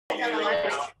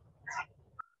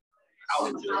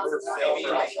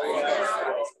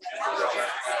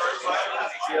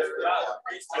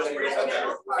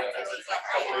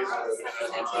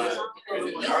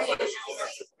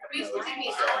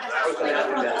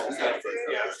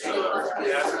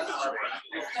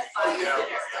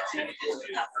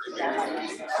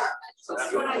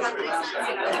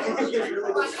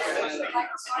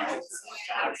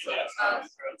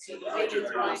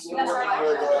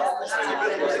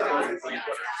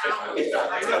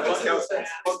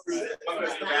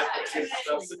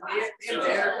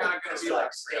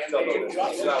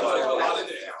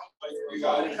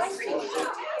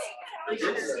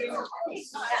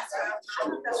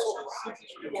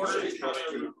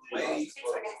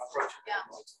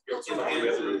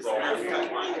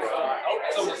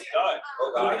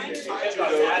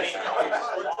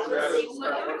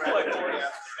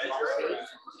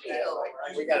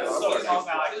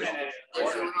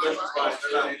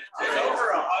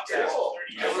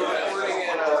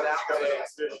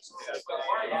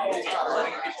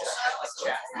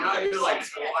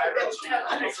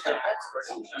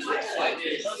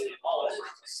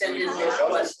Send in your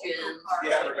questions.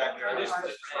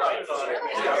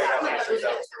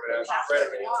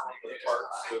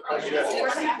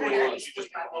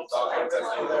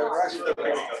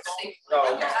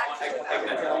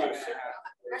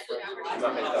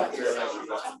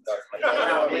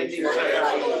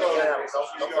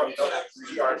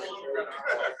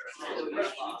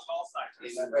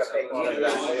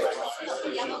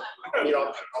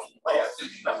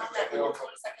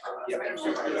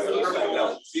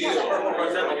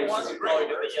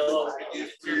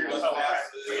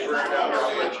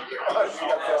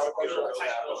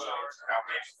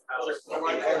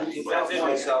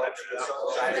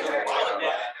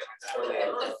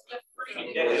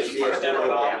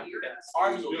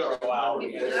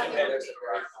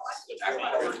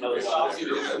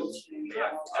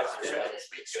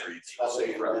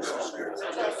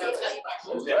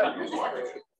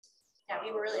 Yeah,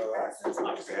 we were really impressed. So on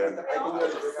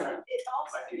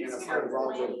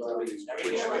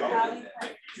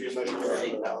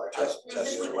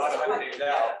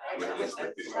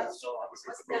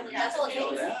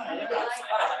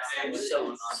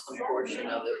the portion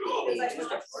of it.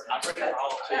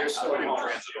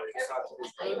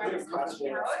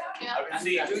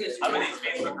 I'm in these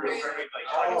Facebook groups where we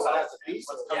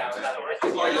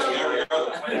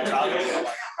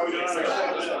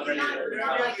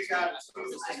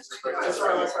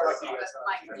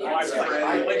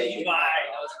what did you buy?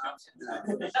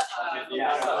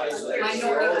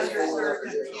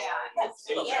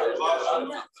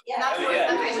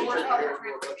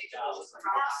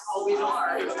 Always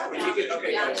are.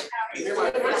 Okay. Hear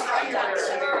my voice.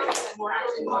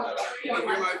 Hear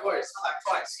my voice. Clap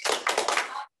twice.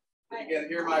 You can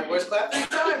hear my voice clap 3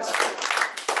 times.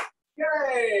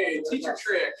 Yay! Teacher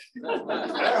trick.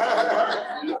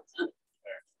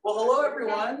 Well, hello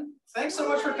everyone. Thanks so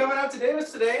much for coming out to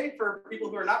Davis today. For people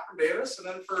who are not from Davis, and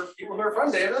then for people who are from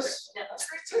Davis, that's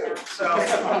great too. So,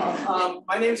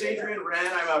 my name is Adrian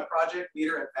Wren. I'm a project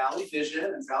leader at Valley Vision,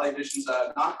 and Valley Vision is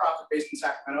a nonprofit based in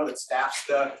Sacramento that staffs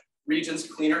the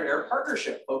region's Cleaner Air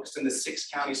Partnership, focused in the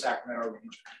 6-county Sacramento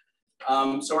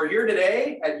region. So we're here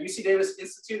today at UC Davis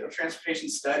Institute of Transportation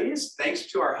Studies. Thanks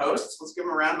to our hosts. Let's give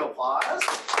them a round of applause.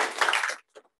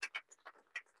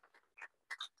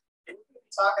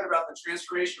 Talking about the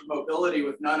transformation of mobility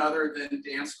with none other than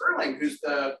Dan Sperling, who's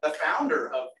the founder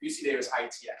of UC Davis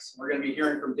ITS. We're going to be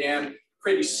hearing from Dan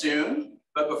pretty soon.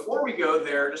 But before we go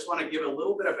there, just want to give a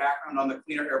little bit of background on the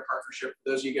Cleaner Air Partnership for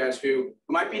those of you guys who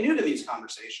might be new to these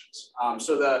conversations.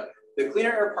 So the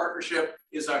Cleaner Air Partnership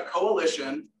is a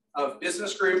coalition of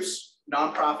business groups,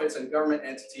 nonprofits, and government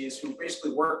entities who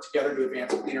basically work together to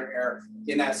advance cleaner air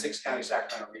in that 6-county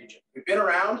Sacramento region. We've been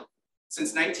around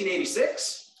since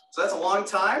 1986. So that's a long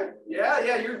time. Yeah,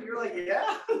 you're like,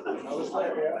 yeah.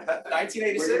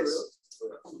 1986.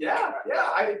 Yeah,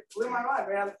 I blew my mind,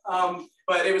 man.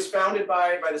 But it was founded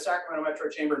by the Sacramento Metro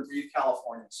Chamber in Breathe,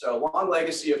 California. So long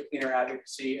legacy of cleaner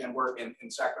advocacy and work in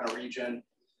Sacramento region.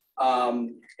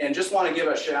 And just want to give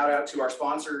a shout out to our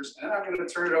sponsors, and then I'm going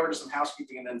to turn it over to some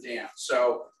housekeeping and then Dan.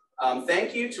 So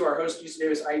thank you to our host, UC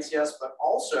Davis ITS, but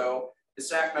also the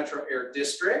Sac Metro Air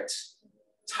District,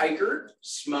 Teichert,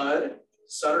 SMUD,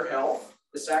 Sutter Health,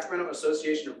 the Sacramento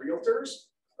Association of REALTORS,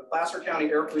 the Placer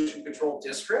County Air Pollution Control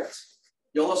District,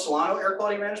 Yolo-Solano Air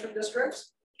Quality Management District,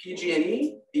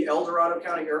 PG&E, the Dorado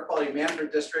County Air Quality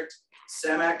Management District,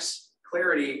 CEMEX,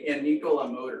 Clarity, and Nikola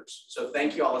Motors. So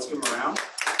thank you all. Let's give them a round.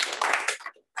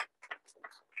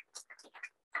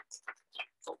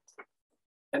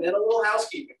 And then a little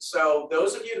housekeeping. So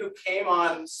those of you who came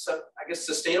on, I guess,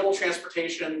 sustainable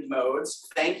transportation modes,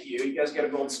 thank you. You guys get a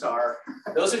gold star.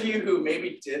 Those of you who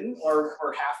maybe didn't or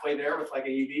halfway there with like a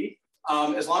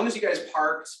EV, as long as you guys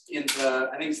parked in the,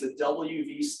 I think it's the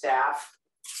WV staff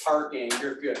parking,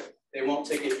 you're good. They won't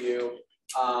ticket you.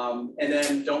 And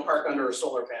then don't park under a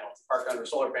solar panel. If you park under a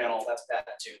solar panel, that's bad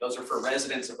too. Those are for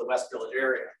residents of the West Village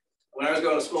area. When I was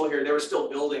going to school here, they were still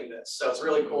building this. So it's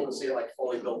really cool to see it like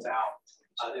fully built out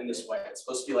in this way. It's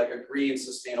supposed to be like a green,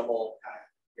 sustainable kind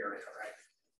of area, right?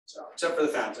 So, except for the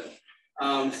fountain.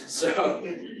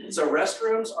 So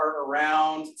restrooms are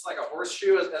around, it's like a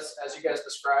horseshoe as you guys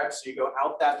described. So you go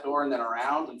out that door and then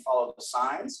around and follow the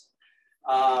signs.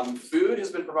 Food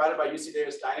has been provided by UC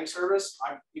Davis Dining Service.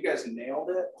 You guys nailed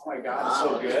it. Oh my God, it's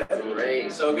so good.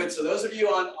 Great. So good. So those of you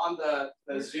on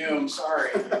the Zoom,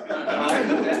 sorry.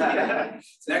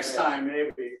 Next time,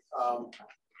 maybe.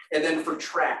 And then for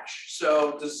trash.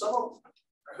 So does someone,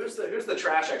 who's the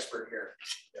trash expert here?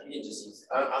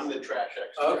 I'm the trash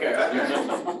expert.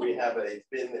 Okay. We have a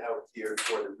bin out here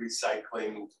for the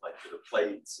recycling, like for the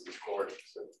plates and cords,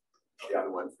 and the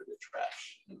other one for the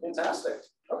trash. Fantastic.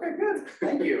 Okay, good.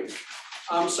 Thank you.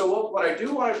 So what I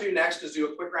do want to do next is do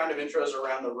a quick round of intros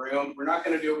around the room. We're not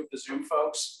going to do it with the Zoom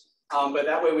folks, but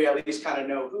that way we at least kind of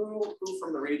know who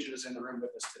from the region is in the room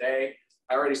with us today.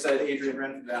 I already said Adrian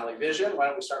Wren from Valley Vision. Why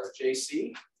don't we start with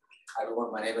JC? Hi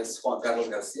everyone, my name is Juan Carlos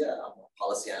Garcia. I'm a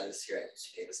policy analyst here at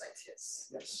UC Davis ITS.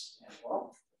 Yes. And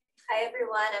well. Hi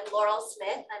everyone, I'm Laurel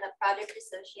Smith. I'm a project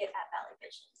associate at Valley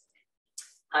Vision.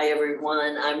 Hi,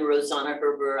 everyone. I'm Rosanna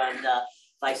Herber. I'm the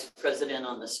Vice President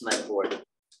on the SMUD board.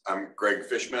 I'm Greg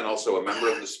Fishman, also a member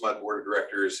of the SMUD Board of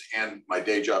Directors, and my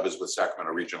day job is with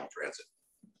Sacramento Regional Transit.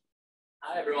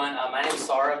 Hi, everyone. My name is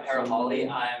Saurabh Harahali.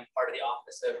 I'm part of the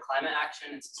Office of Climate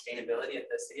Action and Sustainability at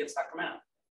the City of Sacramento.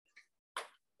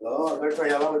 Hello, Alberto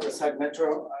Ayala with the Sac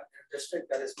Metro Air District.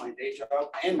 That is my day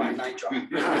job and my night job.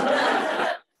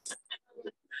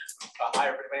 Hi,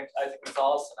 everybody. My name is Isaac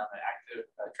Gonzalez, and I'm an active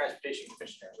transportation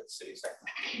commissioner with the City of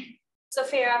Sacramento.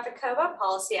 Sophia Afikova,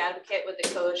 policy advocate with the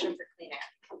Coalition for Clean Air.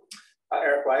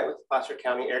 Eric White with the Placer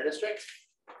County Air District.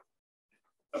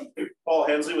 Paul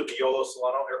Hensley with the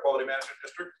Yolo-Solano Air Quality Management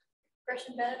District.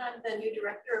 Christian Bennett, I'm the new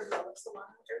director of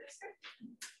Yolo-Solano Air District.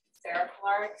 Sarah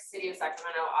Clark, City of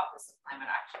Sacramento, Office of Climate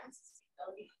Action and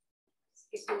Sustainability.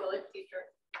 Stacey Willett, teacher.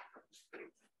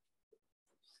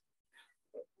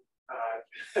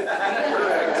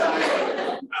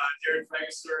 Jared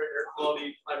Fagister, Air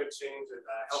Quality, Climate Change, and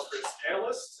Health Risk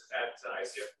Analyst at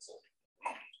ICF Consulting.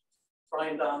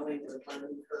 Brian Donnelly, the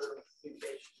Planning Curve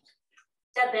Communications.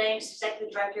 Deb Banks,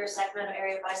 Executive Director of Sacramento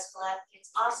Area Bicycle Advocates,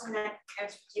 awesome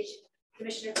Transportation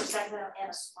Commissioner for Sacramento,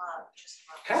 and a SMUD.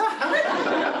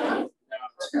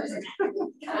 Susie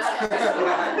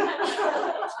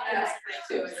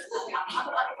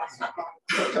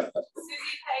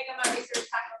Pegg, I'm a research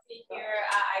faculty here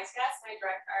at ICS, and I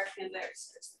direct our transit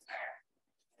research center.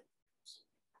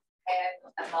 And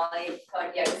I'm Molly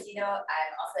Cohen-Diagostino.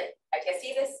 I'm also at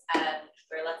Davis.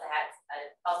 Wear lots of hats. I'm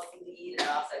a policy lead and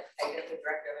also executive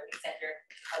director of the Center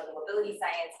of the Mobility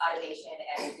Science, Automation,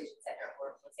 and Inclusion Center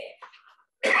for Mosaic.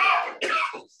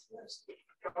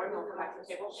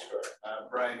 Sure.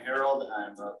 Brian Harold.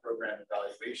 I'm a program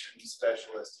evaluation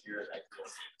specialist here at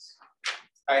ITS.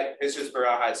 Hi, Jesus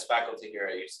Barajas, faculty here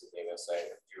at UC Davis.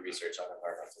 I do research on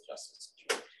environmental justice.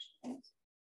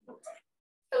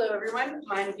 Hello, everyone.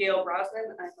 I'm Gail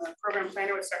Brosnan. I'm a program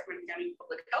planner with Sacramento County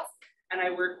Public Health, and I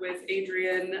work with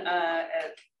Adrian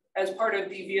as part of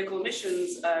the vehicle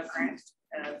emissions grant.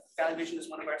 Valley Vision is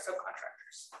one of our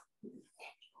subcontractors.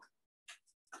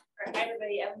 Hi,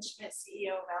 everybody. Evan Schmidt,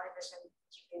 CEO of Valley Vision.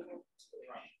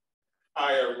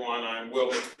 Hi, everyone. I'm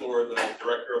Will McClure, the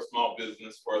Director of Small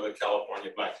Business for the California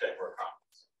Black Chamber of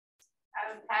Commerce.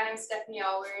 I'm Stephanie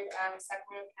Allward. I'm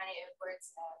Sacramento County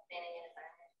Airports Planning and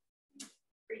Environment.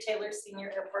 Retailer, Senior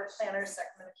Airport Planner,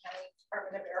 Sacramento County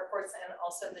Department of Airports, and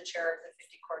also the chair of the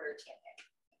 50 Corridor TMA.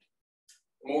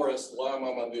 Morris Lam,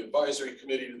 I'm on the advisory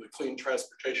committee to the Clean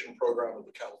Transportation Program of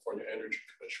the California Energy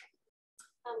Commission.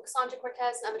 I'm Cassandra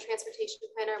Cortez, and I'm a transportation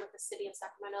planner with the City of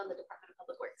Sacramento and the Department of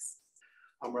Public Works.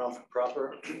 I'm Ralph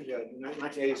Proper. Yeah, in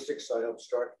 1986, I helped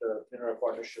start the Mineral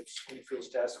Partnerships Clean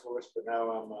Fuels Task Force, but now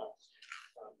I'm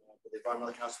with the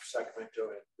Environmental Council of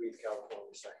Sacramento and Breathe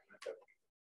California, Sacramento.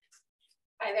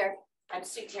 Hi there, I'm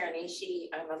Sue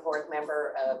Teranishi. I'm a board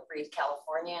member of Breathe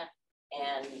California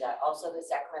and also the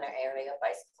Sacramento Area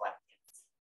Bicycle Advocates.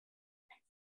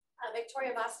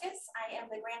 Victoria Vasquez. I am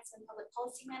the Grants and Public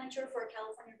Policy Manager for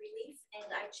California Relief,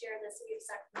 and I chair the City of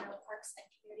Sacramento Parks and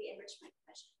Community Enrichment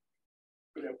Commission.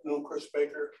 Good afternoon, Chris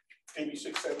Baker, AB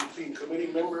 617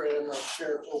 committee member and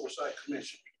Sheriff Oversight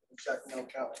Commission in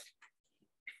Sacramento County.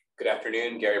 Good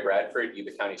afternoon, Gary Bradford,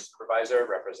 Yuba County Supervisor,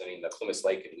 representing the Plumas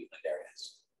Lake and Wheatland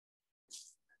areas.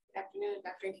 Good afternoon,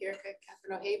 Dr. Nkirika,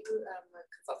 Catherine O'Haver, I'm a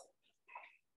consultant.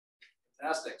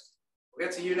 Fantastic. We'll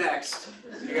get to you next.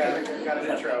 You got an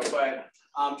intro, but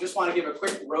just want to give a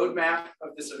quick roadmap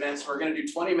of this event. So we're going to do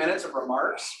 20 minutes of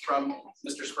remarks from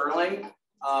Mr. Sperling.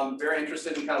 Very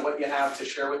interested in kind of what you have to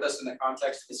share with us in the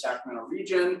context of the Sacramento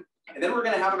region. And then we're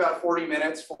going to have about 40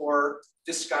 minutes for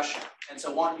discussion. And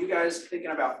so I want you guys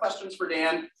thinking about questions for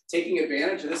Dan, taking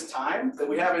advantage of this time that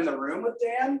we have in the room with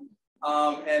Dan,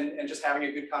 and just having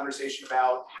a good conversation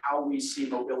about how we see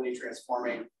mobility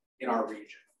transforming in our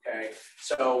region. Okay,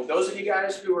 so those of you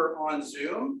guys who are on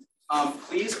Zoom,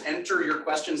 please enter your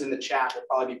questions in the chat. They'll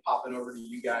probably be popping over to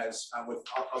you guys with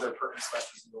other pertinent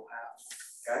questions that you'll have.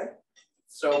 Okay,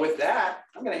 so with that,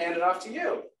 I'm going to hand it off to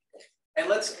you. And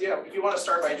let's, if you want to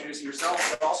start by introducing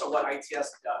yourself, but also what ITS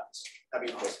does. That'd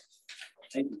be awesome.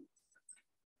 Thank you.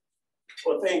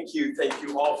 Well, thank you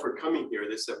all for coming here.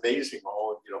 This is amazing.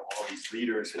 All these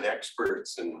leaders and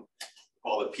experts and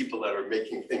all the people that are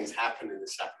making things happen in the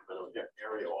Sacramento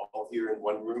area, all here in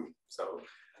one room. So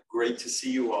great to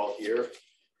see you all here.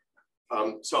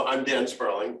 So I'm Dan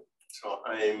Sperling. So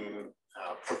I'm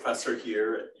a professor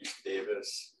here at UC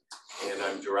Davis, and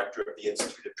I'm director of the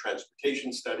Institute of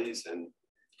Transportation Studies.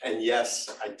 And yes,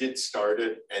 I did start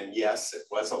it, and yes, it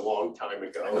was a long time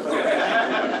ago.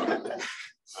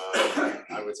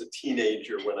 I was a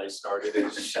teenager when I started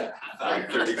it,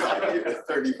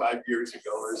 35 years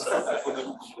ago or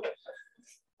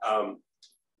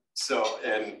so.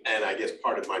 And I guess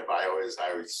part of my bio is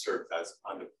I always served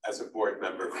as a board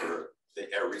member for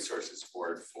the Air Resources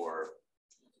Board for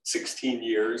 16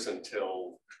 years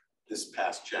until this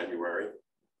past January. A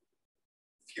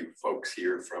few folks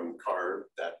here from CARB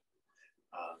that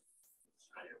I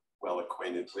am well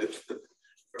acquainted with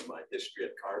from my history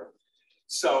at CARB.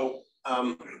 So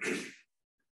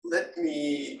let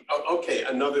me,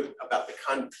 another about the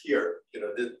here,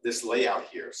 this layout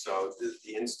here. So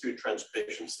the Institute of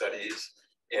Transportation Studies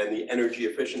and the Energy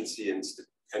and Efficiency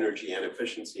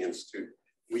Institute,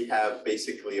 we have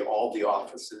basically all the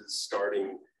offices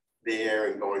starting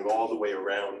there and going all the way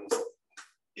around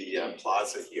the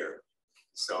plaza here.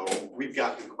 So we've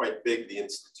gotten quite big. The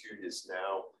Institute is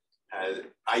now,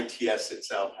 ITS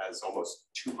itself has almost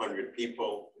 200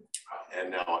 people.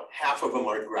 And now half of them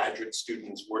are graduate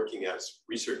students working as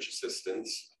research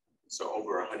assistants. So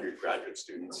over 100 graduate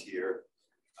students here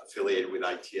affiliated with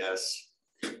ITS.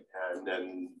 And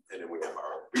then we have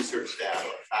our research staff,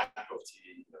 our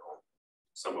faculty,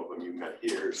 some of them you met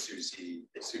here, Susie,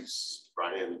 Jesus,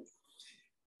 Brian.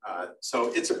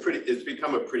 So it's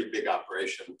become a pretty big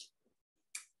operation.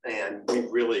 And we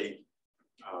really,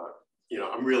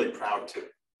 I'm really proud to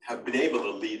have been able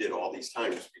to lead it all these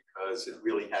times because it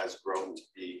really has grown to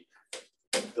be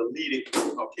the leading.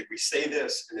 Okay, we say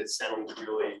this and it sounds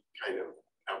really kind of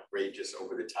outrageous,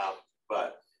 over the top,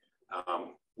 but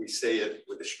we say it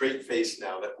with a straight face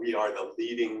now that we are the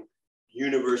leading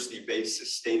university-based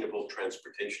sustainable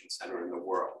transportation center in the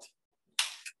world.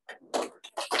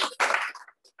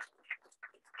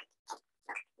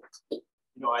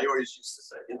 I always used to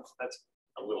say, that's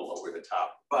a little over the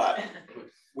top, but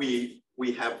we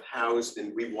have housed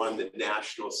and we won the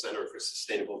National Center for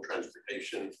Sustainable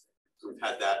Transportation. We've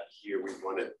had that here. We've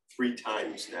won it 3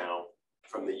 times now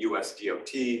from the US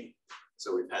DOT.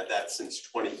 So we've had that since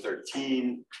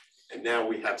 2013. And now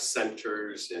we have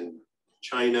centers in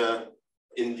China,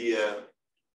 India,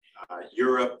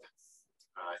 Europe,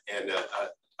 and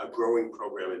a growing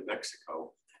program in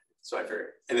Mexico. So I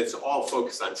figured, and it's all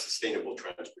focused on sustainable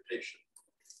transportation,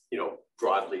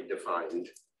 broadly defined.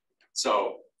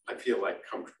 So I feel like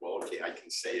comfortable, okay, I can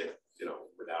say it,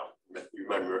 without, you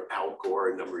remember Al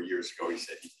Gore a number of years ago, he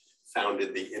said he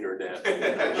founded the internet.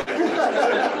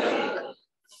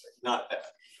 Not that.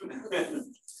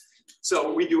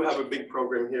 So we do have a big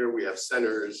program here. We have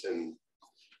centers, and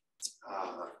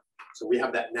so we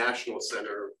have that national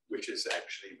center, which is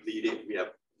actually leading. We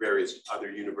have various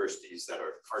other universities that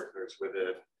are partners with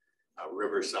it,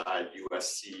 Riverside,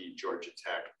 USC, Georgia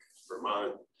Tech,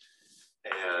 Vermont,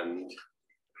 and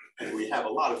we have a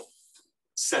lot of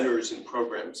centers and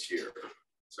programs here.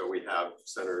 So we have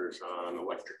centers on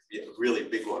electric, really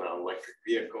big one on electric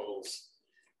vehicles.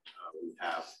 We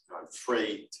have on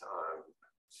freight, on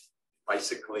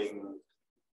bicycling.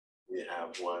 We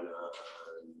have one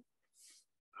on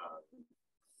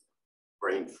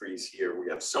brain freeze here. We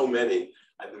have so many,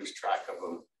 I lose track of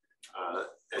them.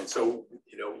 And so,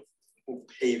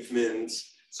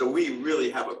 pavements, So we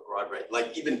really have a broad range,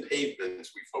 like even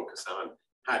pavements, we focus on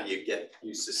how do you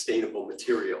use sustainable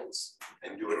materials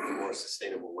and do it in a more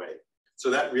sustainable way. So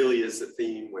that really is the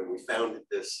theme when we founded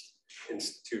this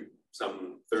institute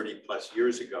some 30 plus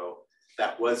years ago.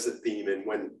 That was the theme. And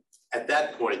when at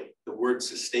that point, the word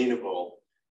sustainable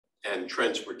and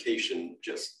transportation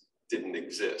just didn't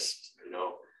exist. You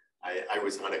know, I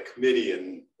was on a committee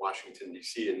in Washington,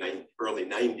 D.C. in early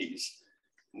 90s.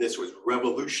 And this was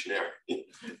revolutionary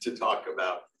to talk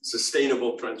about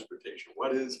sustainable transportation.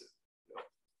 What is it? You know,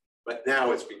 but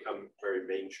now it's become very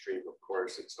mainstream, of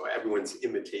course. And so everyone's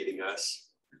imitating us,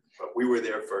 but we were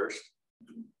there first.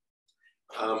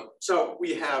 So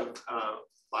we have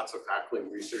lots of faculty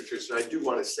and researchers. And I do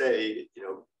want to say, you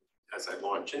know, as I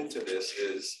launch into this,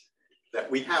 is that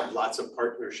we have lots of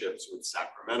partnerships with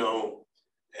Sacramento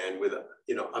and with,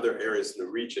 you know, other areas in the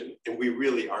region. And we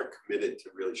really are committed to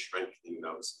really strengthening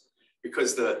those,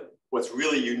 because what's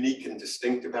really unique and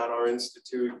distinct about our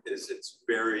institute is it's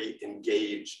very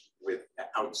engaged with the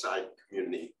outside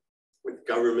community, with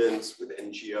governments, with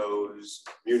NGOs,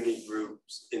 community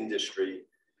groups, industry.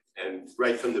 And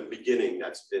right from the beginning,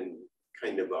 that's been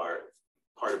kind of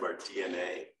part of our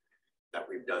DNA that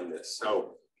we've done this.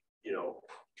 So, you know,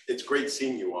 it's great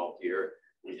seeing you all here.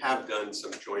 We have done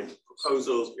some joint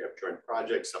proposals, we have joint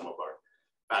projects. Some of our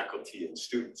faculty and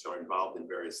students are involved in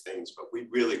various things, but we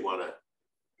really want to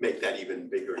make that even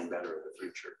bigger and better in the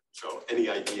future. So any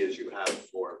ideas you have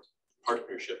for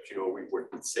partnerships, you know, we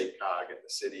work with SACOG and the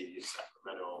city,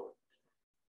 Sacramento,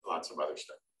 lots of other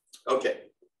stuff. Okay,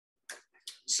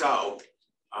 so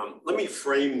let me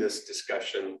frame this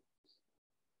discussion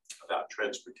about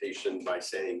transportation by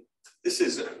saying this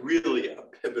is really a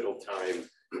pivotal time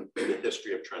in the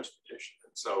history of transportation.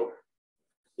 And so,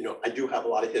 you know, I do have a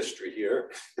lot of history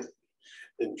here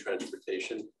in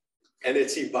transportation, and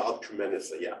it's evolved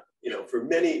tremendously. Yeah, you know, for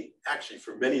many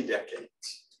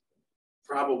decades,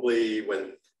 probably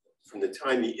from the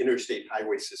time the interstate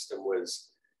highway system was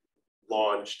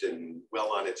launched and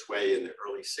well on its way in the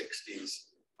early 60s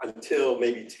until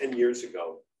maybe 10 years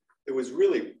ago, there was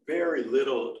really very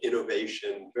little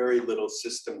innovation, very little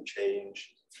system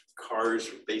change.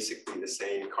 Cars were basically the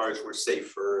same. Cars were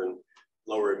safer and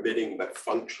lower emitting, but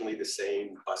functionally the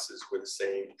same. Buses were the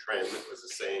same. Transit was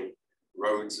the same.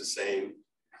 Roads the same.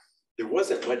 There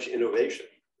wasn't much innovation.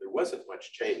 There wasn't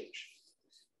much change.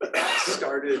 But that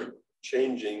started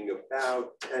changing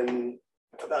about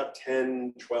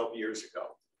 10, 12 years ago.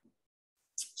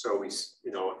 So we,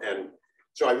 you know, and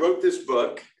so I wrote this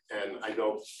book, and I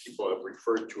know people have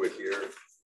referred to it here,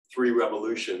 3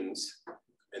 Revolutions.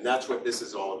 And that's what this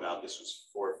is all about. This was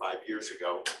 4 or 5 years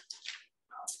ago.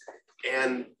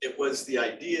 And it was the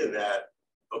idea that,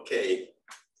 okay,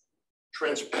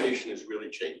 transportation is really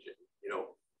changing. You know,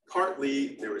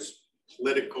 partly there was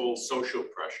political, social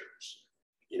pressures.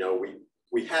 You know,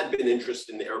 we had been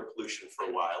interested in air pollution for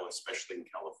a while, especially in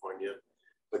California,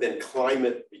 but then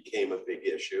climate became a big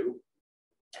issue.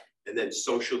 And then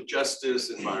social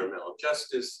justice, environmental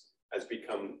justice has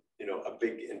become, you know, a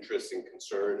big interest and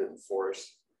concern and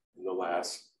force in the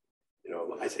last, you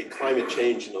know, I say climate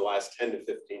change in the last 10 to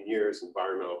 15 years,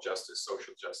 environmental justice,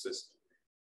 social justice,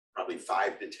 probably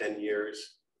 5 to 10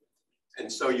 years.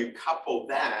 And so you couple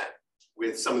that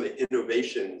with some of the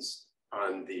innovations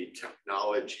on the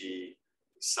technology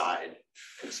side.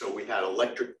 And so we had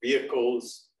electric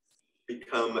vehicles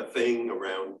become a thing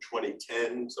around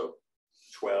 2010. So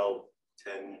 12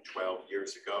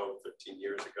 years ago, 13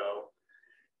 years ago.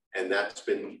 And that's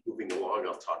been moving along.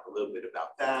 I'll talk a little bit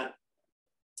about that.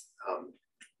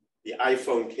 The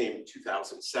iPhone came in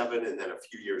 2007, and then a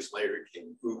few years later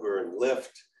came Uber and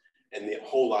Lyft. And the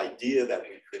whole idea that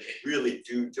we could really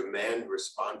do demand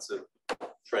responsive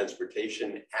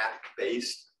transportation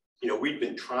app-based, you know, we've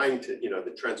been trying to, you know,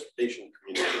 the transportation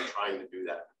community has been trying to do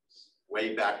that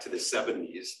way back to the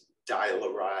 70s, dial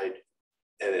a ride,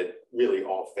 and it really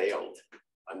all failed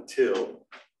until,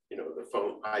 you know, the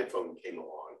iPhone came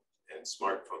along and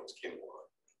smartphones came along.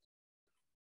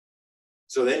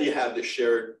 So then you have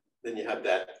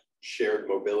that shared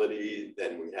mobility,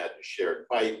 then we had shared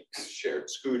bikes, shared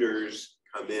scooters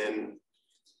come in,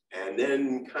 and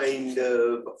then kind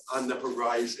of on the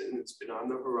horizon, it's been on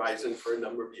the horizon for a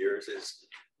number of years, is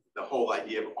the whole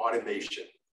idea of automation,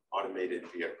 automated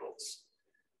vehicles.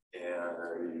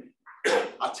 And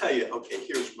I'll tell you, okay,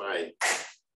 here's my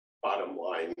bottom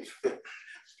line.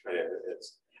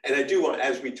 And I do want,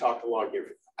 as we talk along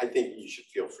here, I think you should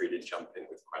feel free to jump in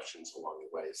with questions along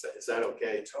the way. Is that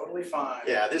okay? Totally fine.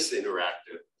 Yeah, this is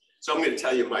interactive. So I'm going to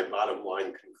tell you my bottom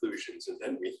line conclusions, and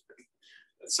then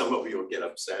some of you will get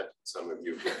upset, some of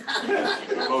you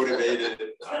get motivated.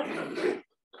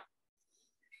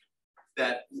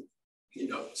 that, you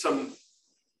know,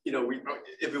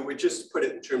 if we just put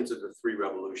it in terms of the 3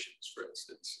 revolutions, for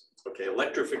instance, okay,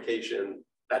 electrification,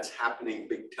 that's happening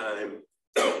big time,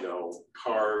 you know,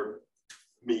 CARB,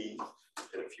 me,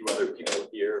 and a few other people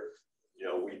here, you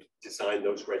know, we designed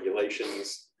those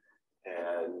regulations,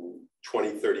 and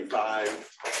 2035,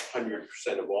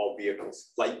 100% of all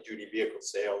vehicles, light duty vehicle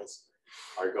sales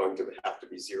are going to have to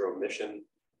be 0 emission.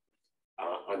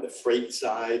 On the freight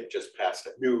side, just passed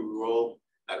a new rule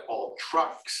that all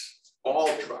trucks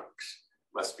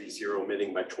must be 0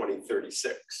 emitting by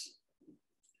 2036.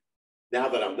 Now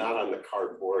that I'm not on the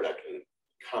cardboard, I can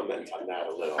comment on that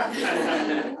a little.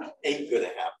 Ain't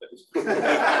gonna happen.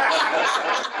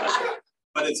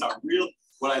 But it's a real,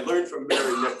 what I learned from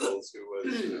Mary Nichols, who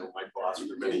was, you know, my boss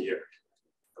for many years.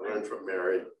 I learned from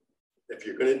Mary, if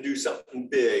you're gonna do something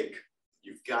big,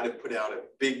 you've got to put out a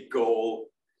big goal.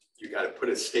 You got to put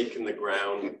a stake in the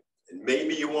ground, and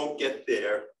maybe you won't get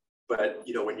there. But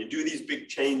you know, when you do these big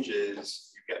changes,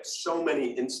 you get so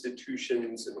many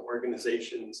institutions and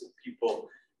organizations and people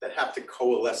that have to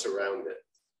coalesce around it.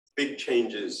 Big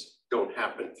changes don't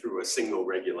happen through a single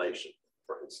regulation,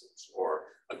 for instance, or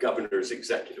a governor's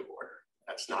executive order.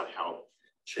 That's not how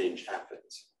change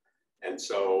happens. And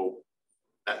so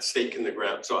that stake in the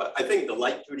ground. So I think the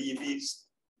light duty EVs,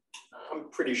 I'm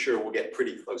pretty sure we'll get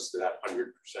pretty close to that 100%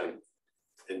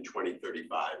 in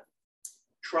 2035.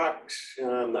 Trucks,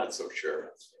 I'm not so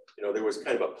sure. You know, there was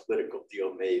kind of a political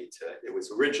deal made to, it was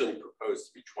originally proposed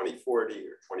to be 2040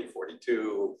 or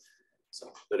 2042. Some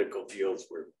political deals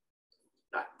were,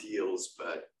 not deals,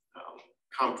 but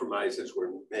compromises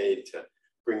were made to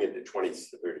bring it to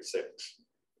 2036.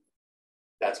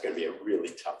 That's going to be a really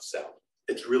tough sell.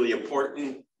 It's really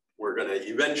important. We're going to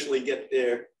eventually get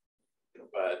there,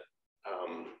 but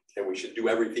and we should do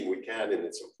everything we can, and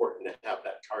it's important to have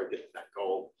that target, that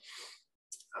goal,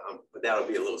 but that'll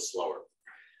be a little slower.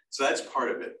 So that's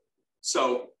part of it.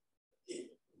 So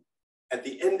at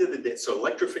the end of the day, so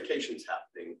electrification's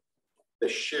happening, the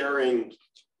sharing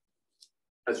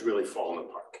has really fallen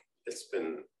apart.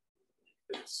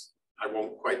 I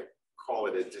won't quite call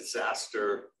it a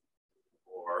disaster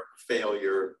or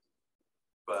failure,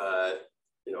 but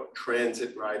you know,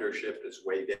 transit ridership is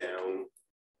way down.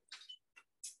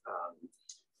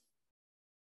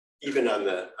 Even on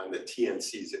the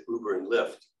TNCs at Uber and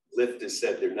Lyft, Lyft has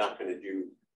said they're not going to do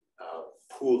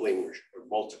pooling or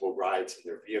multiple rides in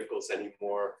their vehicles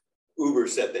anymore. Uber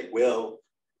said they will,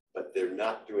 but they're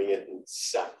not doing it in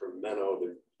Sacramento.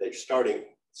 They're restarting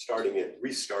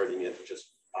it,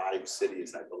 just 5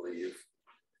 cities, I believe.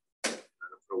 I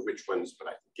don't know which ones, but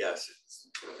I can guess it's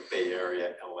the Bay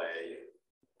Area, LA,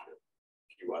 and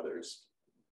a few others.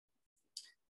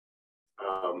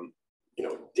 You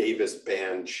know, Davis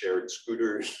banned shared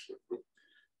scooters.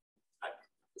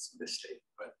 It's a mistake,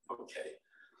 but okay.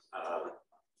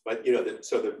 But you know,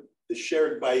 so the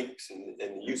shared bikes and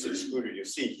the use of scooters, you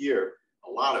see here,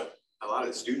 a lot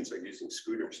of students are using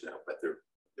scooters now, but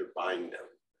they're buying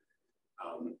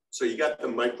them. So you got the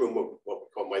what we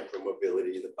call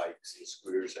micro-mobility, the bikes and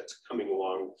scooters, that's coming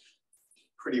along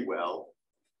pretty well.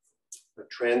 The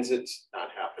transit's not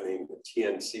happening, the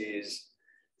TNCs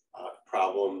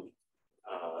problem.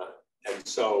 And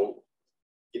so,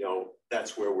 you know,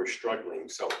 that's where we're struggling.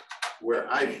 So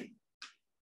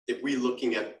if we're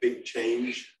looking at big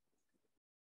change,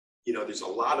 you know, there's a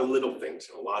lot of little things,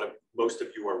 and most of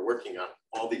you are working on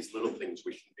all these little things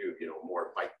we can do, you know,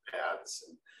 more bike paths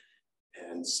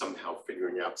and somehow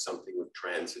figuring out something with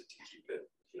transit to keep it,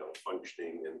 you know,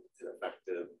 functioning and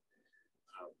effective.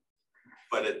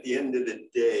 But at the end of the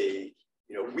day,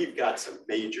 you know, we've got some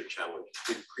major challenges.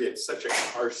 We've created such a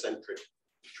car-centric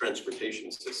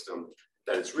transportation system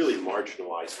that it's really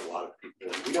marginalized a lot of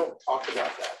people. And we don't talk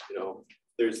about that, you know.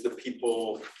 There's the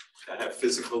people that have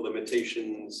physical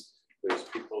limitations. There's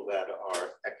people that are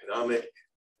economic,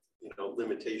 you know,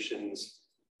 limitations.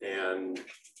 And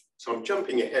so I'm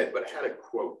jumping ahead, but I had a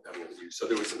quote I'm going to use. So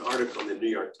there was an article in the New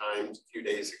York Times a few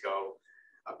days ago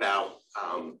about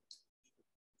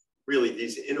really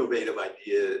these innovative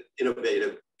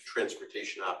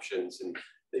transportation options, and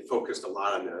they focused a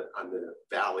lot on the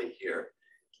valley here.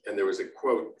 And there was a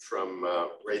quote from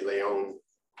Ray Leon,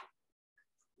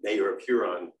 mayor of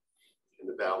Huron in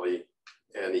the valley,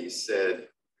 and he said,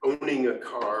 "Owning a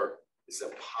car is a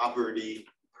poverty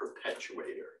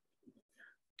perpetuator."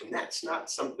 And that's not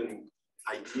something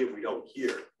idea we don't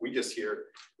hear. We just hear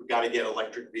we got to get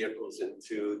electric vehicles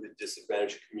into the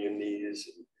disadvantaged communities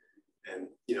and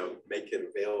you know, make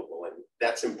it available, and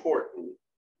that's important.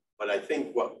 But I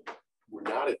think what we're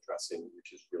not addressing,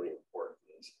 which is really important,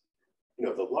 is, you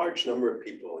know, the large number of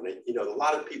people, and you know, a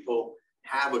lot of people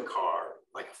have a car,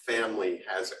 like a family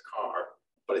has a car,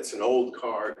 but it's an old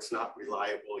car, it's not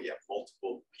reliable, you have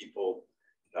multiple people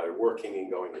that are working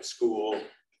and going to school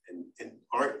and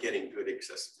aren't getting good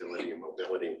accessibility and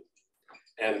mobility.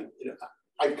 And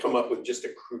I've come up with just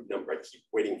a crude number. I keep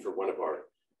waiting for one of our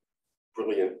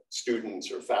brilliant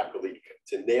students or faculty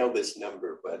to nail this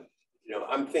number, but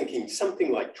I'm thinking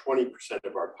something like 20%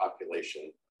 of our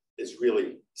population is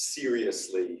really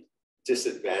seriously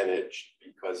disadvantaged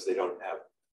because they don't have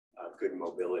good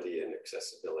mobility and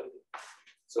accessibility.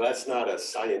 So that's not a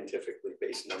scientifically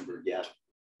based number yet.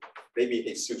 Maybe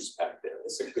Jesus back there.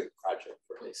 It's a good project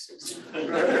for Jesus.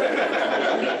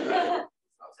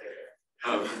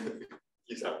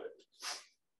 He's on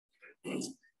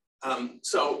it.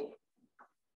 So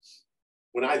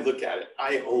when I look at it,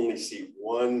 I only see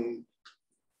one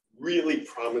really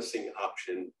promising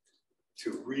option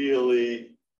to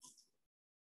really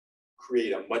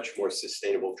create a much more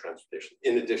sustainable transportation,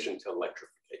 in addition to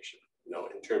electrification,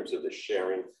 in terms of the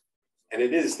sharing. And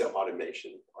it is the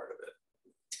automation part of it.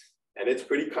 And it's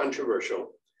pretty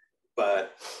controversial,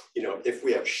 but if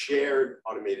we have shared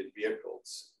automated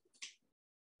vehicles,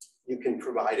 you can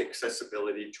provide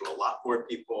accessibility to a lot more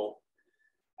people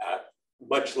at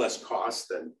much less cost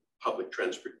than public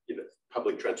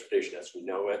transportation as we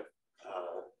know it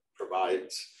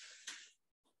provides.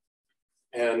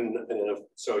 And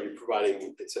so you're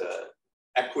providing, it's a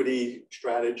equity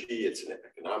strategy, it's an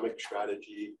economic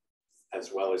strategy,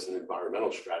 as well as an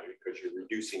environmental strategy, because you're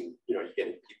reducing, you're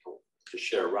getting people to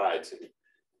share rides. And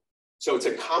so it's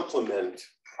a complement,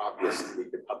 obviously,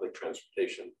 to public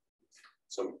transportation.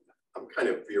 So I'm kind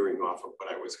of veering off of what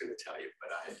I was going to tell you, but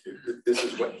this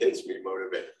is what gets me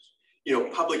motivated.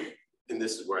 Public, and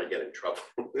this is where I get in trouble.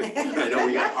 I know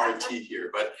we got RT here,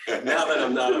 but now that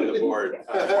I'm not on the board,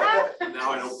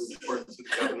 now I don't report to the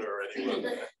governor or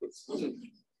anyone.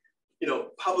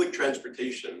 Public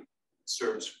transportation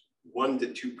serves 1% to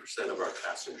 2% of our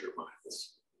passenger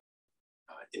miles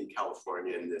in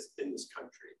California, in this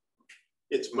country.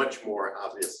 It's much more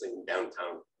obviously in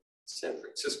downtown San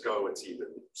Francisco. It's even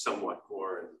somewhat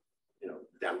more in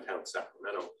downtown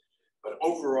Sacramento. But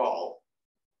overall,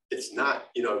 it's not,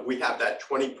 we have that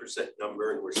 20%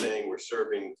 number and we're saying we're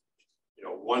serving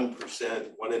 1%, 1.5%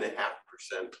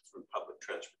 through public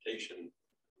transportation.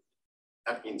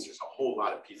 That means there's a whole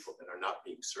lot of people that are not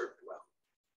being served well.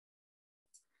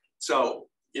 So,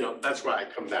 that's why I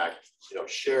come back,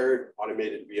 shared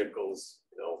automated vehicles.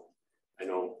 I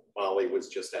know Molly was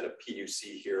just at a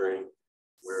PUC hearing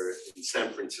where in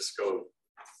San Francisco,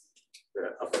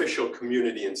 the official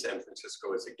community in San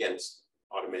Francisco is against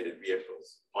automated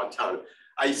vehicles.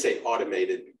 I say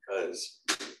automated because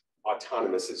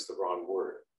autonomous is the wrong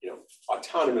word.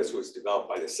 Autonomous was developed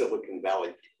by the Silicon Valley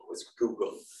people. It was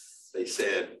Google. They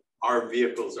said, our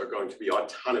vehicles are going to be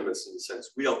autonomous in the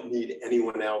sense we don't need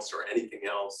anyone else or anything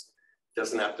else. It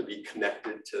doesn't have to be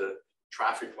connected to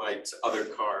traffic lights, other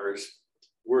cars.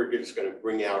 We're just going to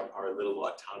bring out our little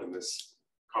autonomous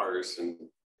cars. And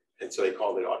so they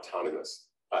called it autonomous.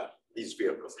 But these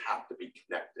vehicles have to be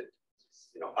connected,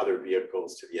 other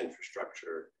vehicles to the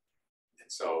infrastructure.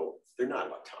 And so they're not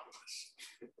autonomous.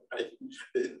 Right?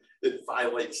 It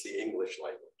violates the English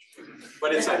language.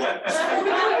 But it's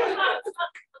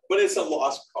a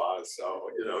lost cause. So,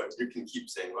 you can keep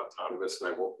saying autonomous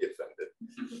and I won't be offended.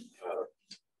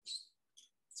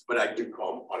 But I do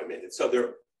call them automated. So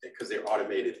because they're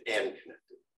automated and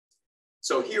connected.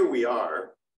 So here we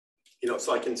are, it's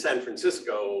like in San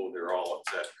Francisco, they're all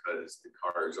upset because the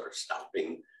cars are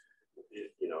stopping,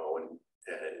 and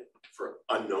for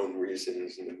unknown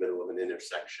reasons in the middle of an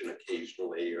intersection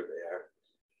occasionally or there.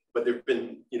 But there've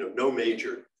been, no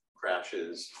major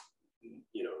crashes,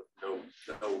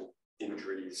 no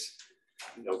injuries,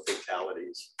 no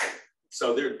fatalities.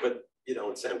 So but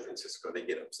in San Francisco, they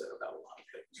get upset about a lot of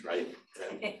things, right?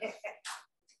 And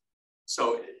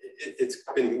so it's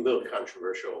been a little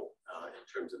controversial in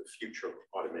terms of the future of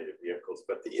automated vehicles,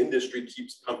 but the industry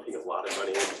keeps pumping a lot of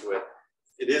money into it.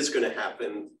 It is going to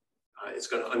happen. It's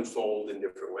going to unfold in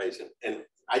different ways. And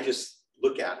I just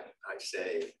look at it. I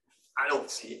say, I don't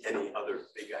see any other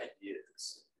big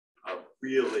ideas of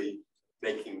really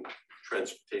making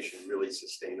transportation really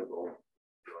sustainable,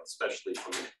 especially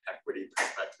from an equity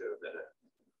perspective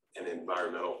and an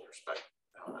environmental perspective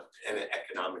and an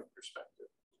economic perspective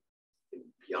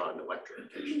beyond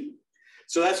electrification.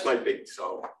 So that's my big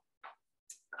so.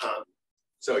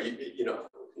 So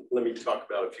let me talk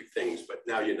about a few things, but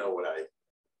now you know what I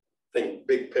think,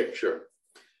 big picture.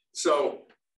 So,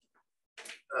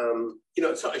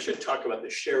 so I should talk about the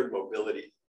shared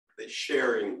mobility, the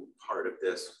sharing part of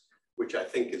this, which I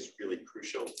think is really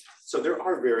crucial. So there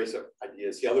are various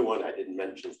ideas. The other one I didn't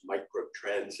mention is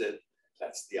microtransit.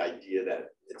 That's the idea that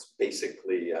it's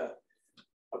basically a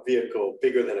vehicle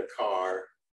bigger than a car,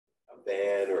 a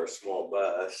van or a small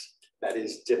bus that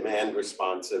is demand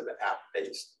responsive,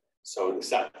 app-based. So in the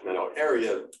Sacramento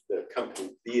area, the company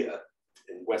VIA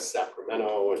in West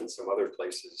Sacramento and some other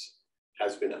places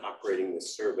has been operating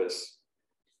this service,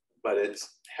 but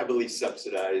it's heavily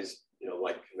subsidized, you know,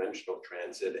 like conventional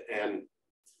transit. And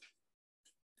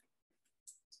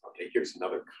okay, here's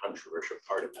another controversial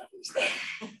part of that is that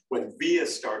when VIA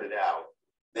started out,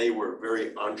 they were a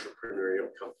very entrepreneurial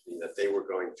company that they were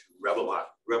going to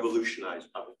revolutionize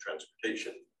public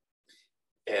transportation.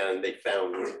 And they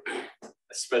found,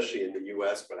 especially in the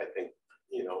US, but I think,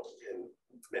 you know, in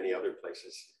many other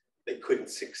places, they couldn't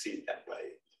succeed that way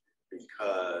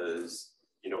because,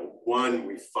 you know, one,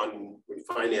 we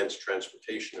finance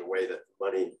transportation in a way that the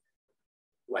money,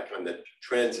 like on the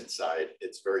transit side,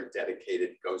 it's very dedicated,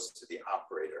 goes to the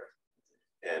operator.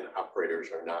 And operators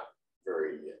are not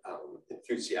very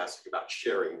enthusiastic about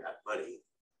sharing that money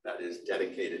that is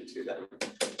dedicated to them.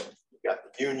 You've got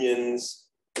the unions,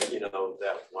 you know,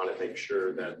 that want to make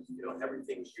sure that, you know,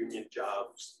 everything's union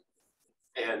jobs.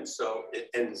 And so it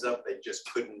ends up, they just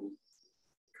couldn't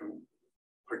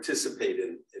participate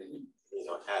in, you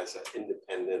know, as an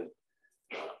independent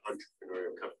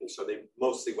entrepreneurial company. So they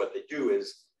mostly what they do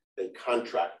is they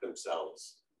contract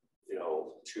themselves, you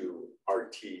know, to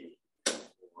RT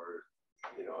or,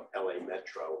 you know, LA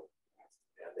Metro,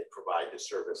 and they provide the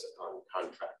service on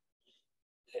contract.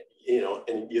 You know,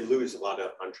 and you lose a lot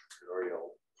of entrepreneurial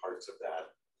parts of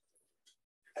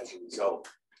that as a result.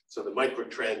 So the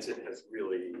microtransit has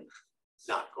really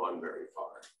not gone very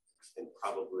far, and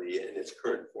probably in its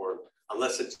current form,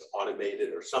 unless it's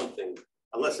automated or something,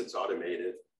 unless it's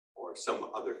automated or some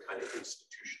other kind of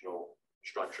institutional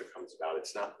structure comes about,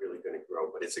 it's not really going to grow,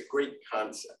 but it's a great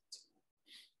concept.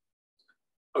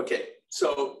 Okay,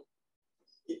 so,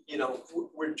 you know,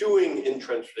 we're doing in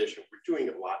transportation, we're doing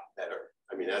a lot better.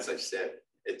 I mean, as I said,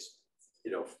 it's,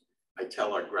 you know, I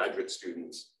tell our graduate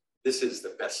students, this is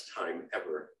the best time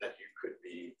ever that you could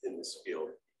be in this field.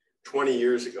 20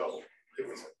 years ago, it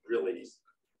was really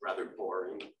rather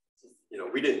boring. You know,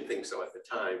 we didn't think so at the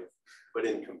time, but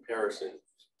in comparison,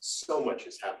 so much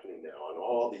is happening now on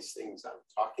all these things I'm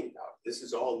talking about. This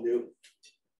is all new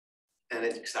and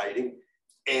it's exciting,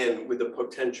 and with the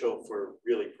potential for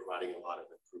really providing a lot of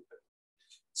improvement.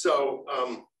 So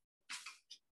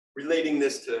relating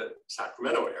this to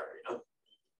Sacramento area,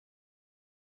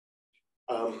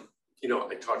 you know,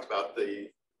 I talked about the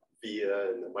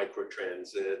VIA and the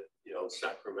microtransit. You know,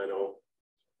 Sacramento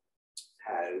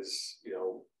has, you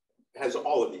know, has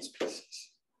all of these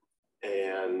pieces.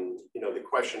 And, you know, the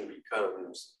question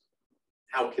becomes,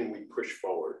 how can we push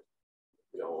forward,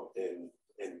 you know, in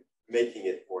making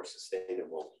it more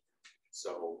sustainable?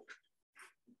 So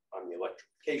on the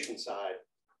electrification side,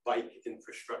 bike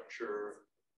infrastructure,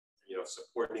 you know,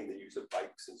 supporting the use of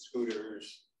bikes and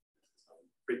scooters,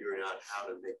 figuring out how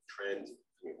to make transit,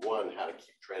 I mean, one, how to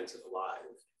keep transit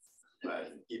alive,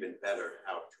 but even better,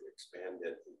 how to expand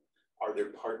it. Are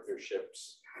there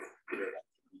partnerships, you know, that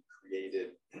can be created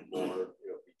more, you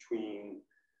know, between,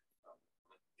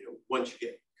 you know, once you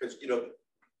get, because, you know,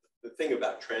 the thing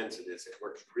about transit is it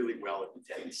works really well in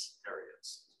dense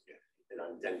areas and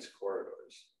on dense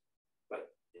corridors. But,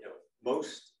 you know,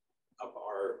 most of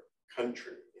our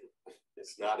country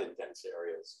is not in dense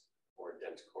areas or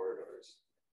dense corridors.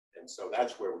 And so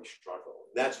that's where we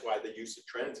struggle. That's why the use of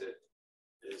transit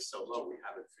is so low. We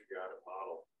haven't figured out a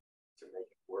model to make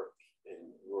it work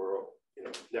in rural, you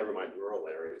know, never mind rural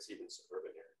areas, even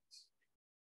suburban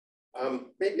areas.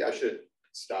 Maybe I should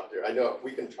stop there. I know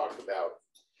we can talk about,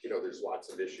 you know, there's lots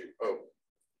of issues. Oh,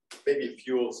 maybe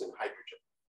fuels and hydrogen.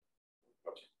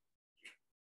 Okay.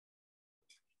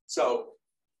 So,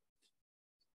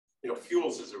 you know,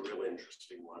 fuels is a really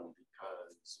interesting one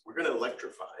because we're going to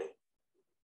electrify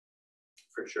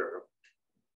for sure.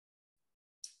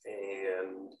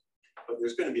 But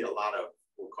there's going to be a lot of,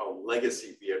 we'll call them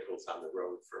legacy vehicles on the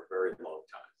road for a very long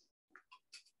time.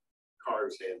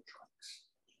 Cars and trucks.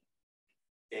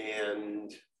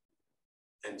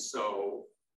 And so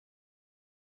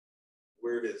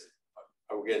where does,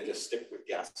 are we going to just stick with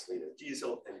gasoline and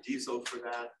diesel for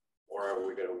that? Or are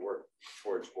we going to work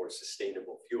towards more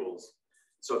sustainable fuels?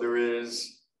 So there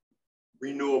is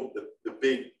renewable, the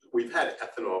big, we've had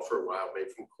ethanol for a while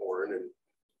made from corn,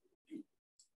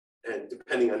 and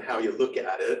depending on how you look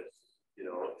at it, you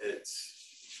know, it's,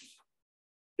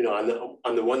 you know,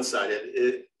 on the one side,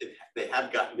 they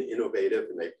have gotten innovative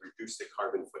and they've reduced the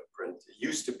carbon footprint. It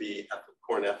used to be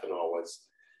corn ethanol was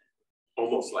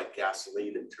almost like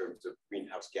gasoline in terms of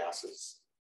greenhouse gases,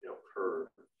 per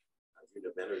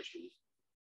unit of energy.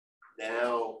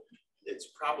 Now it's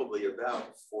probably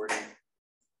about 40,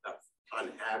 on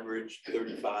average,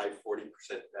 35–40%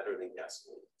 better than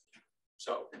gasoline.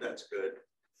 So that's good.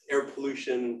 Air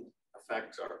pollution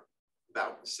effects are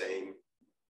about the same,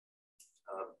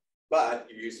 but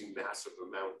you're using massive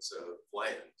amounts of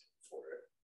land for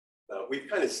it. We've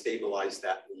kind of stabilized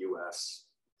that in the US.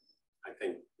 I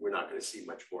think we're not going to see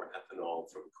much more ethanol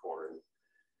from corn.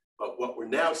 But what we're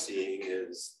now seeing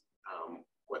is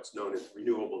what's known as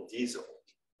renewable diesel.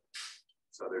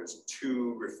 So there's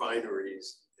 2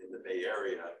 refineries in the Bay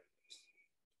Area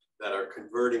that are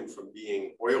converting from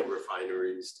being oil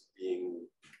refineries to being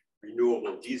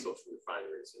renewable diesel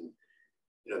refineries.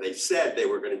 And they said they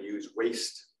were going to use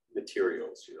waste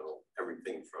materials,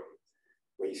 everything from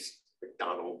waste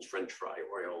McDonald's French fry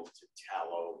oil to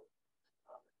tallow,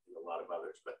 a lot of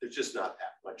others, but there's just not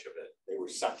that much of it. They were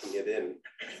sucking it in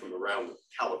from around,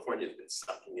 California's been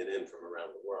sucking it in from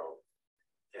around the world,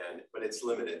 but it's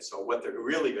limited. So what they're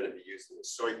really going to be using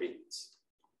is soybeans,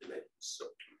 and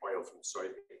oil from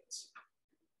soybeans.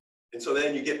 And so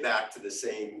then you get back to the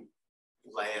same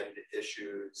land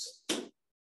issues,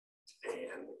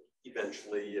 and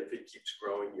eventually, if it keeps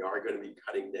growing, you are going to be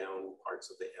cutting down parts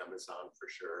of the Amazon for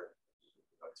sure,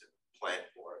 to plant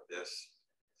more of this.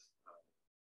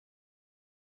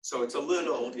 So it's a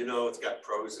little, it's got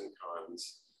pros and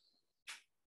cons.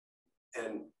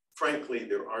 And frankly,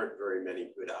 there aren't very many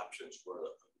good options for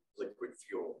liquid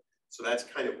fuel. So that's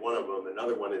kind of one of them.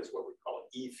 Another one is what we call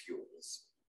e-fuels.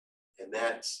 And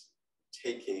that's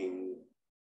taking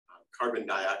carbon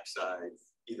dioxide,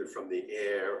 either from the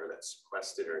air or that's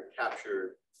sequestered or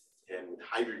captured, and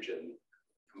hydrogen,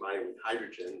 combined with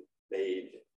hydrogen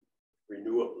made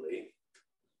renewably.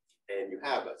 And you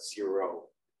have a zero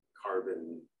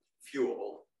carbon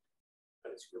fuel,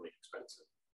 but it's really expensive.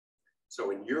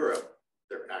 So in Europe,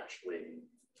 they're actually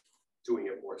doing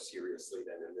it more seriously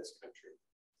than in this country.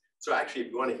 So actually,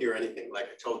 if you want to hear anything, like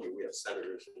I told you, we have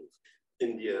senators in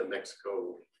India,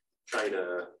 Mexico,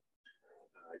 China,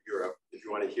 Europe. If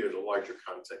you want to hear the larger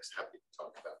context, happy to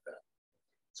talk about that.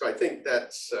 So I think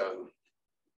that's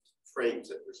frames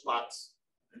it. There's lots,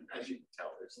 as you can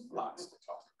tell, there's lots to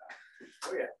talk about.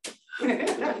 Oh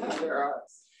yeah, there are.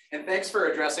 And thanks for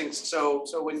addressing. So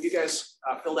when you guys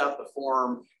filled out the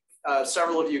form,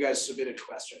 several of you guys submitted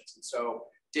questions. And so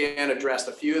Dan addressed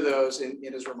a few of those in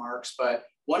his remarks, but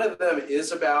one of them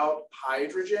is about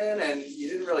hydrogen, and you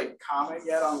didn't really comment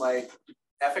yet on like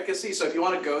efficacy. So if you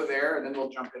want to go there, and then we'll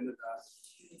jump into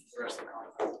the rest of the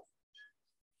content.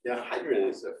 Yeah, hydrogen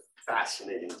is a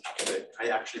fascinating topic. I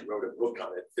actually wrote a book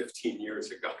on it 15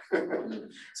 years ago.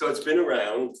 So it's been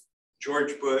around.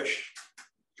 George Bush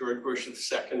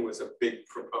II was a big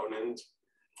proponent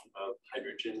of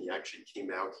hydrogen. He actually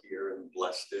came out here and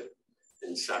blessed it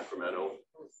in Sacramento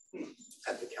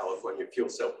at the California Fuel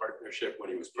Cell Partnership when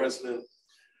he was president.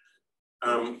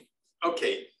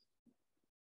 Okay,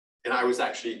 and I was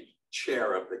actually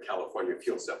chair of the California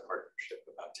Fuel Cell Partnership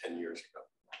about 10 years ago.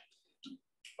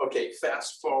 Okay,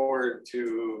 fast forward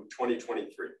to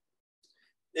 2023.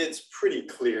 It's pretty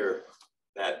clear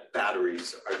that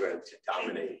batteries are going to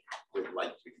dominate with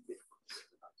light-duty vehicles,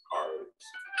 cars,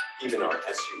 even our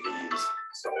SUVs,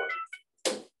 so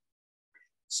on.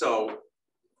 So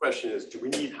the question is, do we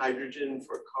need hydrogen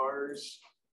for cars?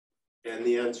 And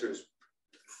the answer is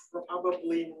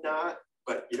probably not.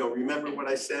 But remember what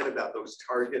I said about those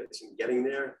targets and getting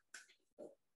there?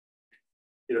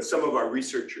 Some of our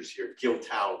researchers here, Gil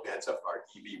Tao, heads up our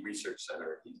EV Research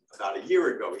Center. About a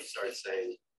year ago, he started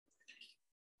saying,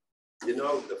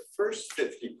 the first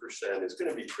 50% is going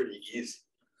to be pretty easy.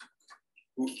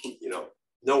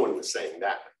 No one was saying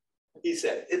that. He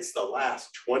said, it's the last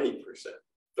 20%,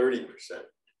 30%,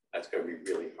 that's going to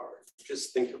be really hard.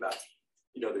 Just think about it.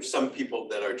 There's some people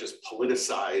that are just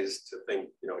politicized to think,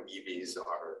 EVs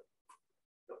are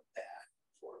bad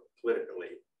for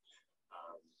politically.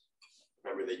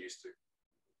 Remember they used to,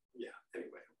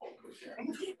 anyway, I won't go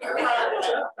there.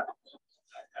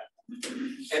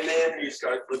 And then you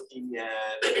start looking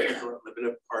at people that live in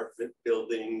apartment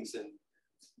buildings and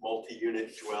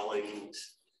multi-unit dwellings,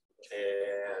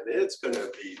 and it's going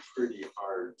to be pretty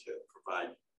hard to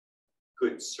provide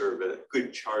good service,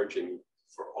 good charging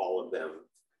for all of them.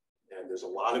 And there's a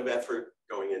lot of effort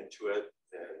going into it,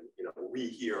 and we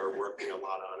here are working a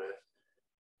lot on it,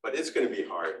 but it's going to be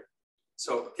hard.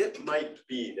 So it might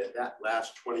be that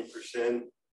last 20%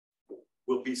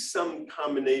 will be some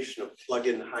combination of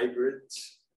plug-in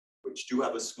hybrids, which do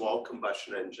have a small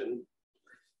combustion engine,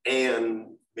 and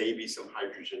maybe some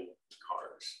hydrogen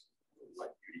cars,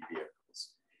 light-duty vehicles.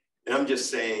 And I'm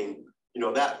just saying, you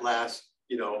know, that last,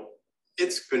 you know,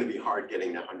 it's going to be hard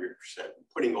getting 100%.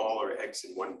 Putting all our eggs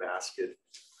in one basket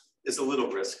is a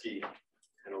little risky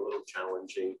and a little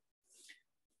challenging.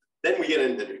 Then we get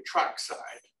into the truck side.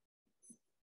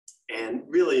 And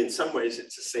really, in some ways,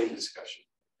 it's the same discussion.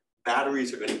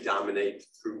 Batteries are going to dominate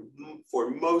for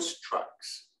most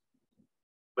trucks.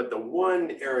 But the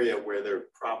one area where they're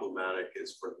problematic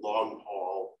is for long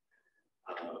haul,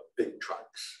 big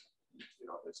trucks. You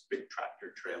know, there's big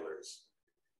tractor trailers.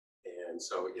 And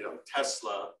so, you know,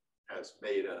 Tesla has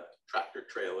made a tractor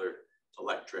trailer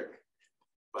electric,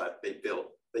 but they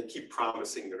keep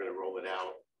promising they're going to roll it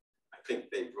out. I think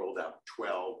they've rolled out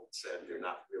 12, said they're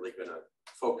not really going to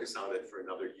focus on it for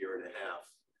another year and a half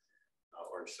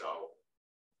or so.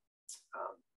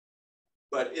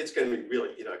 But it's going to be really,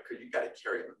 you know, because you got to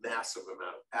carry a massive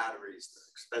amount of batteries.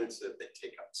 They're expensive. They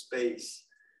take up space.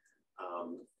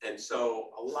 And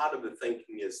so a lot of the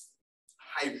thinking is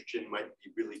hydrogen might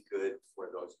be really good for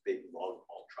those big long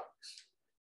haul trucks.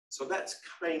 So that's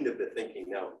kind of the thinking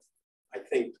now. I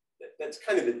think that's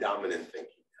kind of the dominant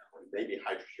thinking now. And maybe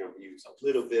hydrogen will be used a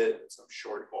little bit in some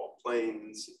short haul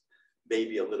planes,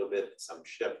 maybe a little bit in some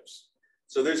ships.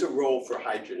 So there's a role for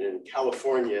hydrogen.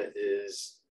 California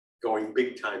is going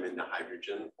big time into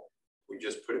hydrogen. We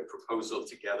just put a proposal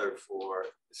together for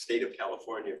the state of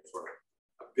California for $1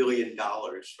 billion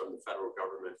from the federal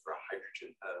government for a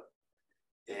hydrogen hub.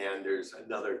 And there's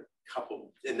another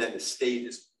couple, and then the state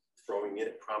is throwing in,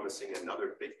 promising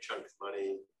another big chunk of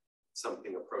money,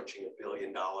 something approaching $1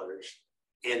 billion.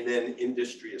 And then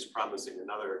industry is promising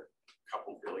another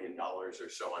couple $1 billion or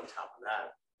so on top of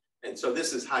that. And so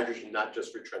this is hydrogen, not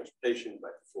just for transportation,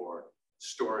 but for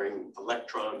storing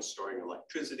electrons, storing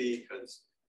electricity, because,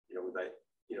 you know, with that,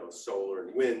 you know, solar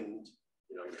and wind,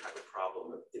 you know, you have a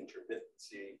problem of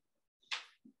intermittency.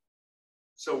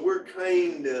 So we're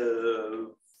kind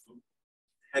of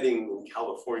heading in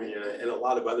California and a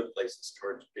lot of other places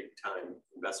towards big time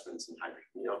investments in hydrogen,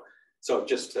 you know. So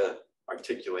just to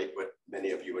articulate what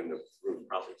many of you in the room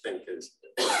probably think is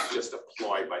just a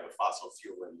ploy by the fossil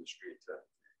fuel industry to,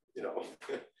 you know,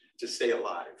 to stay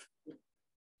alive.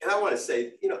 And I want to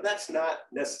say, you know, that's not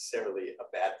necessarily a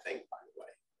bad thing, by the way,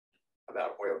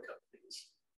 about oil companies.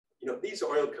 You know, these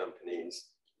oil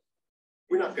companies,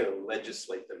 we're not going to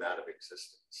legislate them out of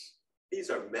existence. These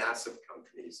are massive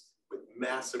companies with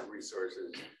massive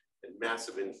resources and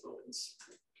massive influence.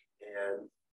 And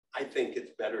I think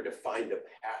it's better to find a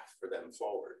path for them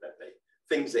forward, that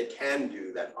things they can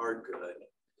do that are good,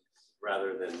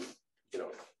 rather than, you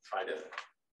know, try to,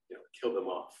 you know, kill them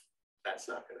off. That's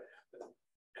not going to happen.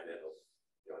 And it'll,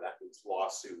 you know, that means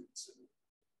lawsuits and,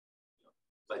 you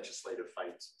know, legislative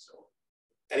fights and so on.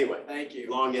 Anyway, thank you.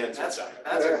 Long answer.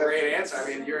 That's a great answer. I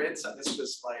mean, your insight, this is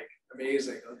just like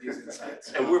amazing, these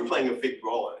insights. And we're playing a big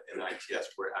role in ITS.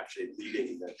 We're actually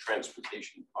leading the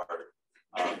transportation part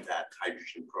of that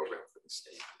hydrogen program for the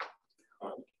state.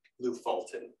 Lou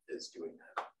Fulton is doing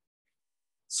that.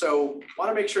 So want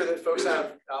to make sure that folks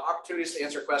have opportunities to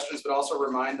answer questions, but also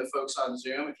remind the folks on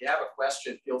Zoom, if you have a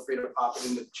question, feel free to pop it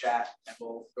into the chat and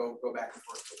we'll go back and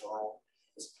forth with Laurel.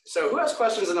 So who has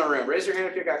questions in the room? Raise your hand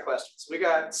if you got questions. We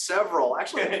got several,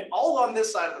 actually all on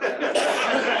this side of the room.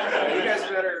 You guys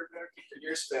better keep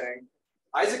your ears spinning.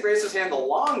 Isaac raised his hand the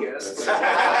longest.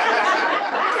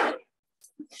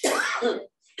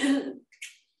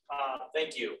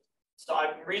 Thank you. So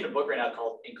I'm reading a book right now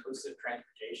called Inclusive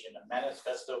Transportation, a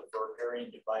manifesto for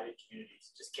repairing divided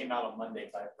communities. It just came out on Monday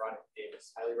by Veronica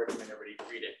Davis. Highly recommend everybody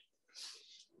read it.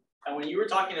 And when you were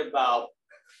talking about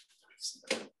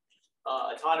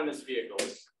autonomous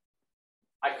vehicles,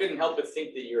 I couldn't help but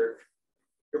think that your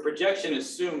projection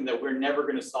assumed that we're never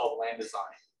going to solve land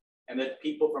design, and that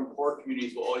people from poor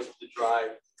communities will always have to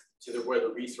drive to where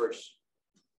the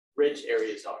resource-rich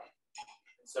areas are.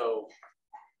 And so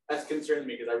that's concerning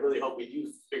me, because I really hope we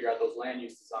do figure out those land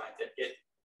use designs that get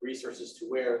resources to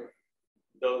where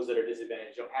those that are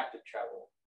disadvantaged don't have to travel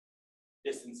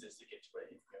distances to get to where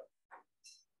they need to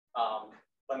go.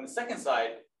 But on the second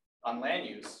side, on land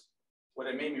use, what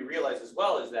it made me realize as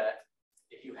well is that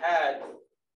if you had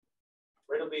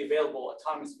readily available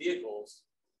autonomous vehicles,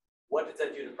 what does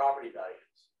that do to property values?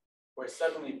 Where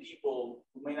suddenly people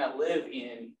who may not live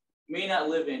in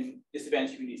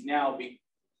disadvantaged communities now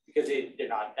because they're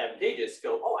not advantageous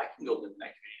go, oh, I can go live in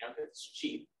that community now because it's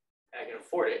cheap and I can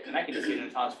afford it, and I can just get an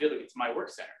autonomous vehicle to get to my work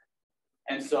center.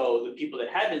 And so the people that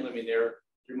had been living there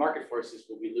through market forces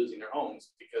will be losing their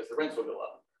homes because the rents will go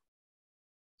up.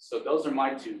 So those are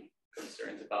my two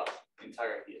concerns about the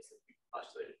entire ideas that we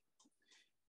postulated.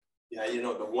 Yeah, you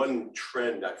know, the one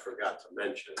trend I forgot to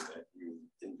mention that you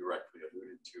indirectly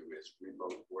alluded to is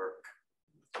remote work.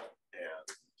 And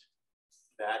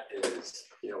that is,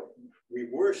 we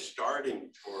were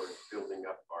starting toward building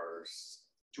up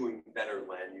doing better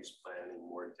land use planning,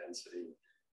 more density,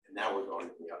 and now we're going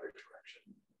in the other direction.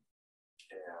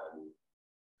 And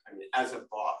I mean, as a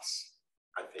boss,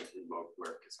 I think remote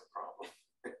work is a problem.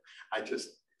 I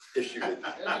just issued a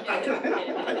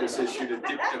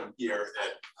dictum here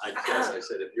that I guess I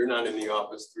said, if you're not in the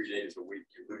office 3 days a week,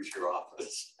 you lose your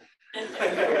office.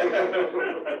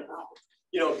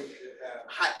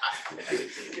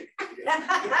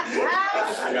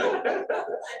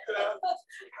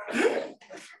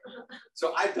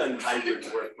 So I've done hybrid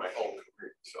work my whole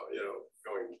career. So,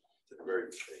 going to the very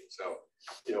beginning. So,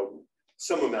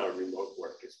 some amount of remote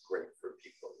work is great for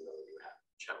people. You have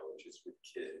challenges with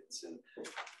kids and,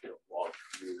 long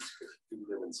commutes because you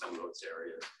live in some of those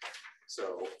areas.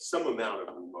 So some amount of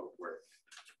remote work,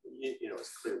 is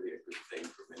clearly a good thing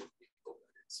for many people, but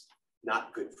it's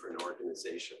not good for an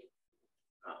organization,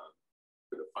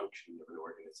 for the function of an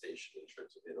organization in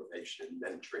terms of innovation,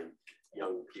 mentoring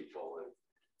young people,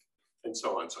 and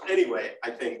so on. So anyway,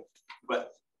 I think,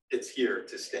 but it's here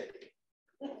to stay.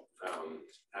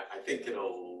 I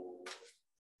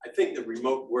think the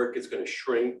remote work is going to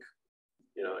shrink.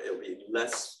 It'll be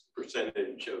less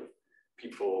percentage of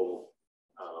people,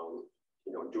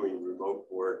 doing remote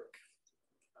work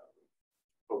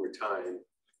over time,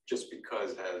 just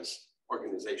because as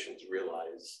organizations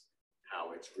realize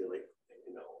how it's really,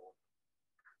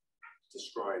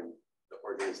 destroying the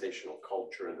organizational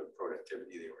culture and the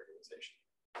productivity of the organization.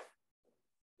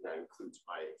 And that includes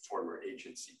my former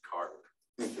agency, CARB,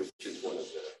 which is one of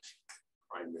the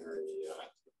primary,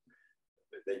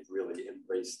 they've really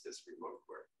embraced this remote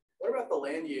work. What about the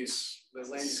land use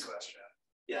question?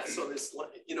 Yeah, so this,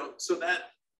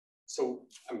 so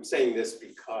I'm saying this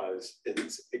because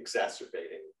it's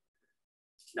exacerbating,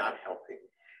 not helping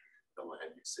the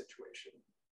land use situation.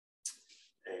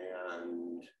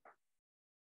 And,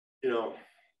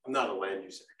 I'm not a land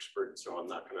use expert, so I'm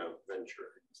not going to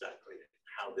venture exactly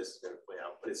how this is going to play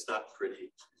out, but it's not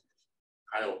pretty.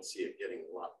 I don't see it getting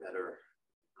a lot better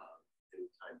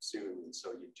anytime soon. And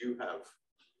so you do have,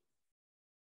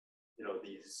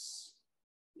 these,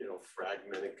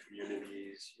 fragmented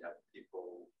communities. You have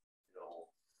people,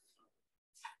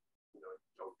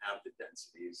 don't have the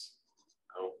densities.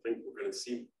 I don't think we're going to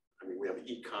see. I mean, we have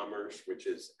e-commerce, which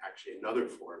is actually another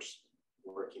force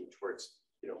working towards,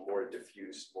 more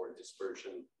diffuse, more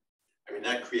dispersion. I mean,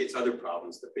 that creates other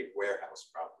problems. The big warehouse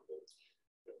problem.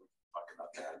 Talk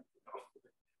about that.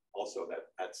 Also,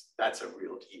 that's a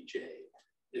real EJ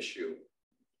issue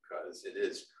because it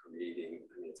is creating.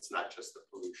 I mean, it's not just the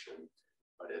pollution,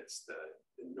 but it's the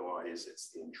noise, it's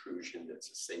the intrusion, it's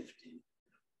the safety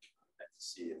that you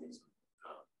see in these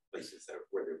places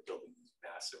where they're building these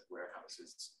massive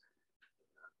warehouses.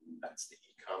 That's the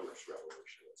e-commerce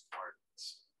revolution. It's part of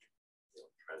this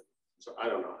trend. So I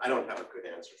don't know. I don't have a good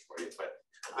answer for you, but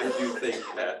I do think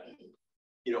that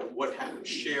what happens,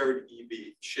 shared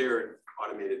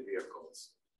automated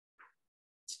vehicles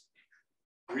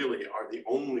really are the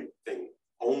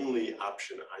only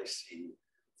option I see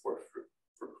for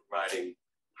providing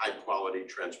high quality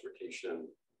transportation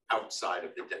outside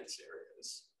of the dense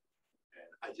areas. And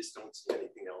I just don't see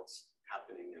anything else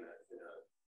happening in a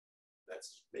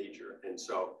that's major. And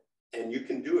so, and you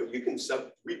can do it.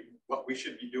 What we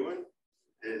should be doing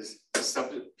is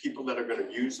people that are going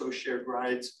to use those shared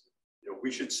rides,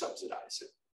 we should subsidize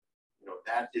it.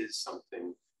 That is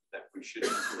something that we should be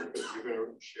doing. You're going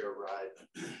to share a ride,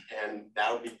 and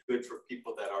that'll be good for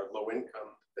people that are low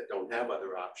income, that don't have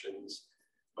other options.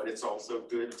 But it's also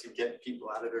good to get people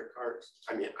out of their cars.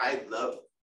 I mean, I love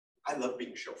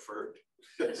being chauffeured.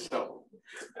 So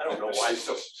I don't know why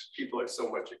people are so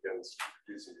much against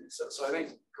using these. So I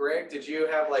think, Greg, did you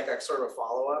have like a sort of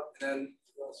follow-up? And then,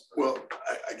 well,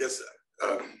 I guess,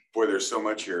 boy, there's so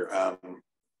much here.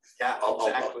 Yeah,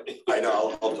 exactly. I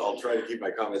know. I'll try to keep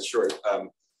my comments short.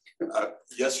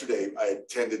 Yesterday, I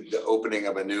attended the opening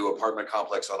of a new apartment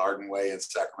complex on Arden Way in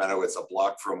Sacramento. It's a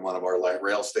block from one of our light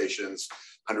rail stations,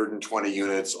 120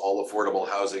 units, all affordable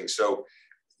housing. So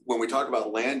when we talk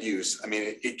about land use, I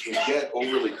mean, it can get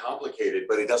overly complicated,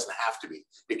 but it doesn't have to be.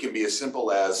 It can be as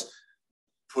simple as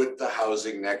put the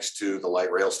housing next to the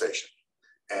light rail station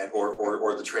and or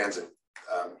the transit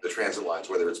lines,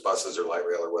 whether it's buses or light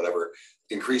rail or whatever.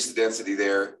 Increase the density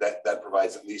there. That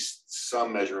provides at least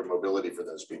some measure of mobility for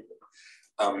those people.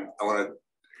 I want to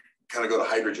kind of go to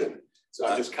hydrogen. So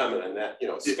I'll just comment on that.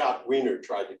 Scott Wiener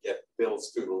tried to get bills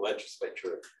through the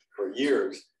legislature for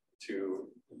years to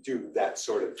do that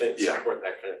sort of thing, support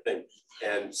that kind of thing.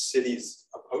 And cities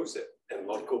oppose it, and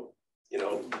local you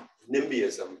know,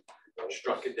 NIMBYism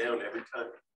struck it down every time.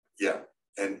 Yeah,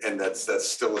 and that's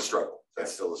still a struggle.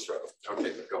 That's still a struggle.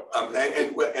 Okay, go.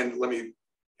 And let me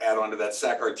add on to that.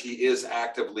 SAC-RT is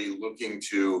actively looking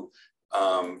to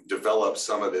develop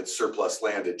some of its surplus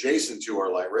land adjacent to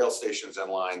our light rail stations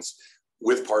and lines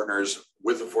with partners,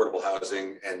 with affordable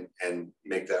housing, and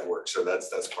make that work. So that's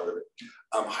part of it.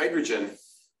 Hydrogen.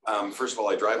 First of all,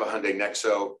 I drive a Hyundai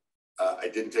Nexo. I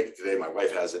didn't take it today. My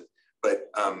wife has it,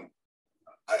 but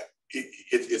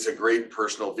it's a great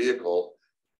personal vehicle.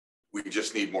 We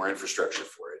just need more infrastructure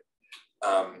for it.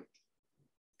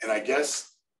 And I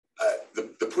guess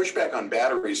the pushback on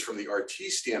batteries from the RT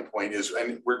standpoint is,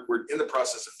 and we're in the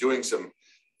process of doing some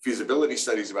feasibility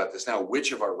studies about this now,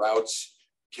 which of our routes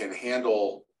can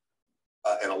handle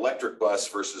an electric bus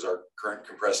versus our current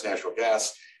compressed natural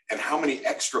gas, and how many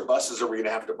extra buses are we going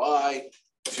to have to buy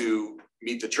to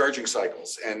meet the charging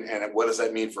cycles, and what does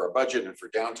that mean for our budget and for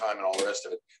downtime and all the rest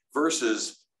of it,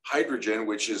 versus hydrogen,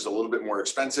 which is a little bit more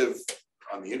expensive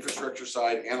on the infrastructure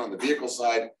side and on the vehicle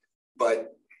side,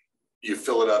 but you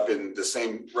fill it up in the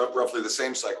same, roughly the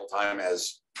same cycle time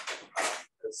as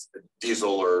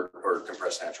diesel or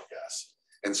compressed natural gas.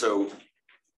 And so,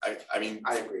 I mean,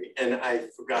 I agree. And I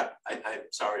forgot, I'm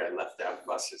sorry I left out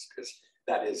buses, because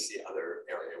that is the other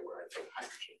area where I think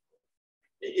hydrogen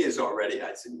is already,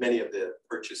 I'd say many of the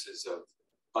purchases of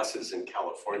buses in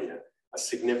California, a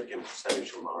significant percentage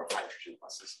of them are hydrogen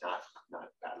buses, not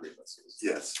battery buses.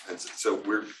 Yes, and so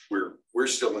we're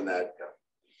still in that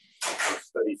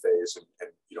study phase,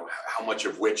 and you know, how much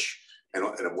of which and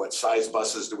what size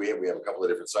buses do we have? We have a couple of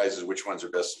different sizes. Which ones are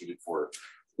best suited for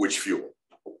which fuel?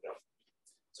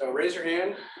 So raise your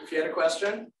hand if you had a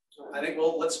question. I think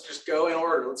let's just go in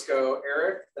order. Let's go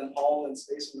Eric, then Paul, and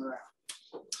Stacy around.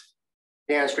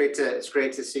 Yeah, it's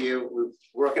great to see you. We were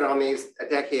working on these a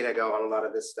decade ago on a lot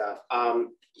of this stuff.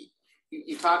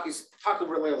 You talk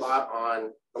really a lot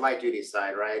on the light duty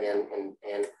side, right?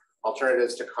 And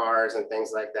alternatives to cars and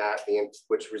things like that,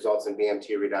 which results in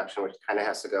BMT reduction, which kind of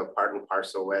has to go part and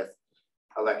parcel with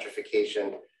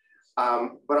electrification.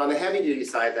 But on the heavy duty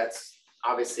side, that's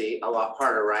obviously a lot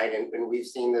harder, right? And we've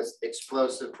seen this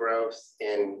explosive growth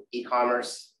in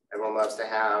e-commerce. Everyone loves to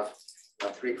have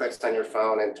 3 clicks on your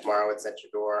phone and tomorrow it's at your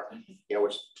door, you know,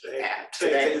 which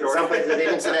today, some places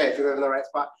even today, if you live in the right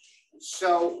spot.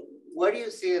 So what do you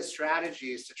see as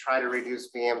strategies to try to reduce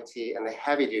BMT in the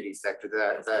heavy duty sector,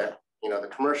 the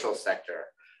commercial sector,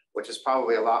 which is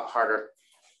probably a lot harder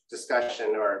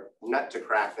discussion or nut to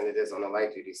crack than it is on the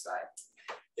light duty side?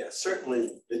 Yeah,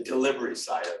 certainly the delivery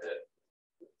side of it,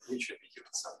 we should be doing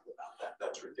something about that.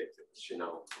 That's ridiculous, you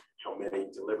know, how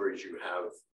many deliveries you have,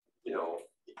 you know,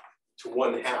 to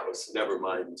one house, never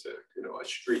mind to, you know, a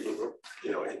street,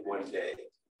 you know, in one day,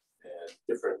 and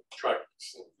different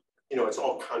trucks. And, you know, it's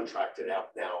all contracted out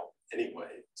now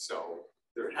anyway. So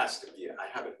there has to be,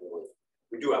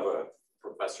 we do have a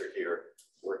professor here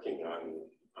working on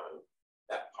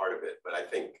that part of it, but I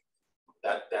think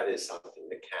that is something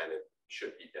that can and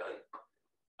should be done.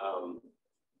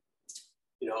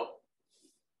 You know,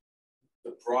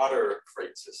 the broader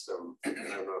freight system, I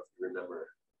don't know if you remember,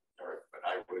 Eric, but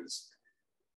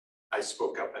I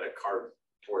spoke up at a car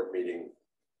board meeting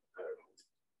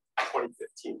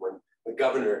 2015 when the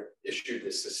governor issued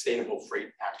the Sustainable Freight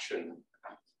Action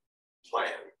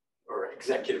Plan or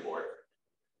executive order.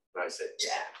 And I said,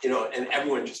 yeah, you know, and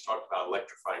everyone just talked about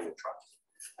electrifying the trucks.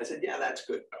 I said, yeah, that's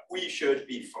good, but we should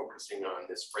be focusing on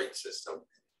this freight system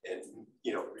and,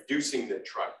 you know, reducing the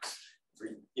trucks,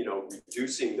 you know,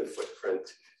 reducing the footprint,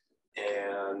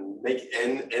 and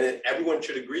and everyone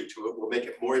should agree to it. We'll make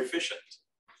it more efficient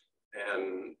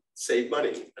and save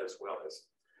money as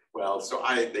well. So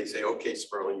they say, okay,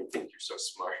 Sperling, you think you're so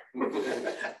smart.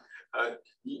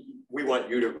 We want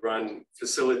you to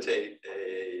facilitate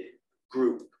a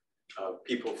group of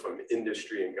people from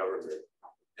industry and government.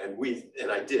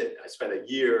 And I did. I spent a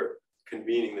year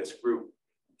convening this group,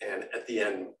 and at the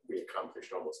end, we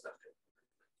accomplished almost nothing.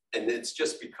 And it's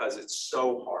just because it's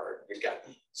so hard. We've got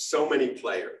so many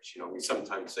players. You know, we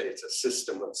sometimes say it's a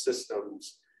system of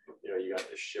systems. You know, you got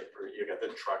the shipper, you got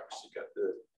the trucks, you got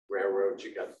the railroads,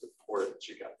 you got the ports,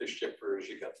 you got the shippers,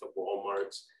 you got the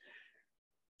Walmarts.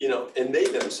 You know, and they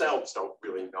themselves don't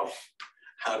really know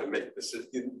how to make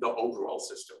the overall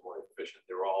system more efficient.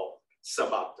 They're all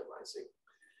sub-optimizing.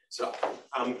 So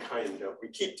I'm we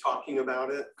keep talking about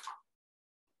it.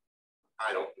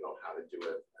 I don't know how to do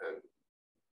it. And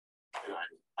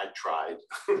I tried.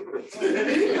 Let's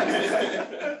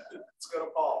go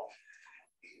to Paul.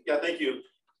 Yeah, thank you.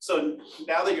 So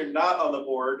now that you're not on the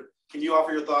board, can you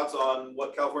offer your thoughts on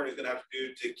what California is going to have to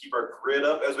do to keep our grid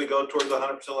up as we go towards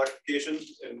 100% electrification?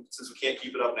 And since we can't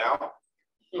keep it up now?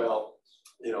 Well,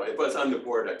 you know, if I was on the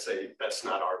board, I'd say that's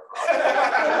not our problem.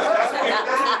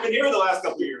 We've been here the last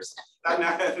couple of years.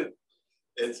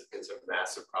 It's a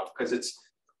massive problem because it's,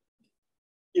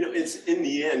 you know, it's in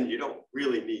the end, you don't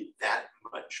really need that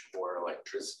much more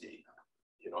electricity.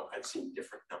 You know, I've seen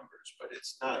different numbers, but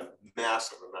it's not a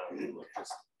massive amount of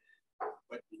electricity.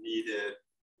 But you need it,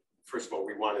 first of all,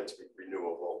 we want it to be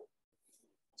renewable.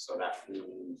 So that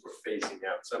means we're phasing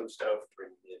out some stuff,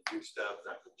 bringing in new stuff,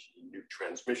 that means you need new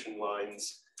transmission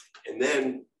lines. And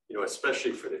then, you know,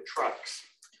 especially for the trucks,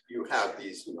 you have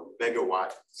these, you know,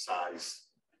 megawatt size,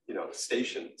 you know,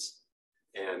 stations.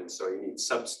 And so you need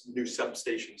new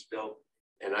substations built.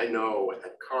 And I know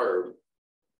at CARB,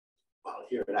 well,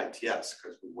 here at ITS,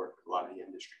 because we work with a lot of the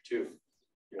industry too,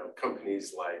 you know,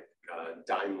 companies like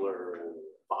Daimler and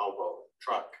Volvo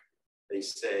truck, they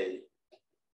say,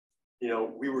 you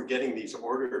know, we were getting these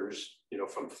orders, you know,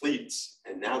 from fleets,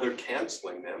 and now they're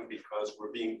canceling them because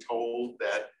we're being told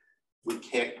that we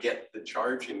can't get the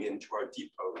charging into our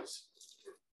depots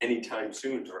anytime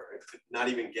soon, or not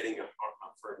even getting a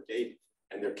firm date,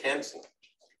 and they're canceling.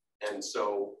 And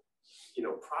so, you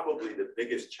know, probably the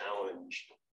biggest challenge,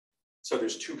 so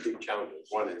there's two big challenges.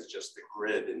 One is just the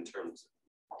grid in terms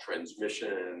of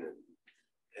transmission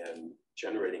and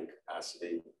generating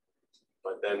capacity.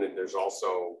 But then there's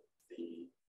also the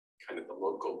kind of the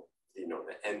local, you know,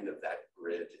 the end of that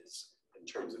grid is in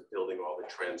terms of building all the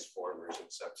transformers and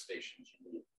substations you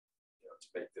need, you know, to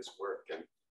make this work. And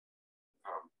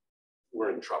we're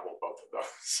in trouble, both of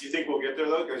those. You think we'll get there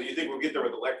though? Because you think we'll get there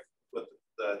with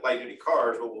the light duty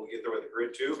cars, but we'll get there with the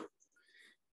grid too?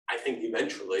 I think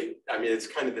eventually, I mean, it's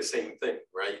kind of the same thing,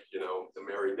 right? You know, the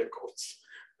Mary Nichols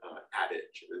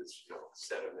adage is, you know,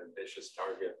 set an ambitious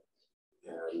target.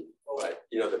 And, but,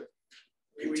 you know,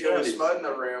 we have SMUD in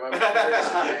the room. I'm curious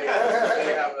if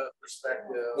they have a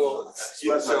perspective. Well,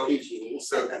 so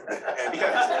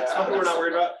we're not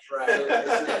worried about. Right.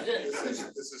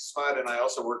 This is SMUD, and I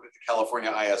also worked at the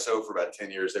California ISO for about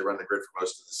 10 years. They run the grid for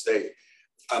most of the state.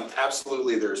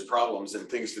 Absolutely, there's problems and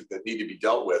things that need to be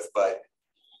dealt with, but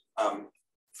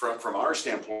from our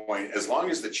standpoint, as long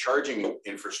as the charging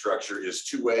infrastructure is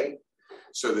two-way,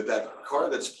 so that car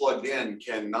that's plugged in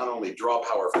can not only draw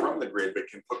power from the grid, but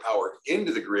can put power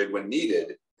into the grid when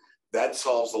needed, that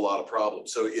solves a lot of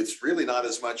problems. So it's really not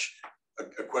as much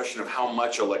a question of how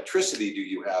much electricity do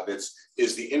you have, is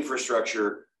the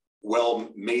infrastructure well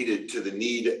mated to the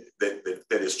need that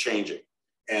is changing.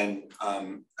 And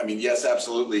I mean, yes,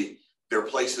 absolutely, there are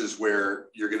places where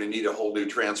you're going to need a whole new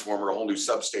transformer, a whole new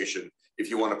substation if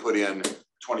you want to put in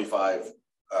 25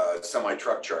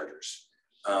 semi-truck chargers.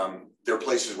 There are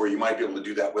places where you might be able to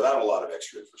do that without a lot of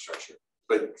extra infrastructure.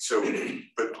 But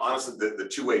honestly, the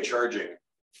two-way charging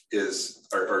is,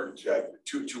 or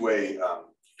two-way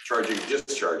charging,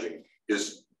 discharging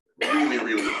is really,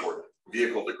 really important.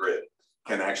 Vehicle to grid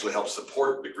can actually help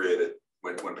support the grid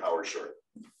when power is short.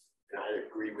 And I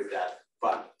agree with that,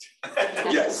 but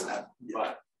yes,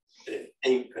 but it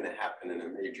ain't going to happen in a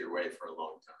major way for a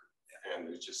long time. And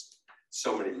there's just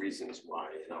so many reasons why.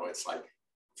 You know, it's like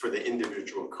for the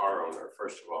individual car owner,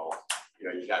 first of all, you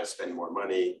know, you got to spend more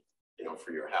money, you know,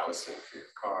 for your house and for your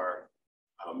car.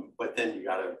 But then you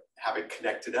got to have it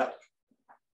connected up,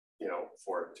 you know,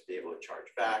 for it to be able to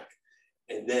charge back.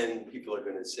 And then people are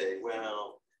going to say,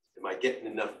 well, am I getting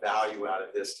enough value out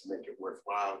of this to make it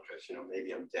worthwhile? Because, you know,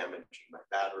 maybe I'm damaging my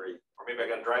battery. Or maybe I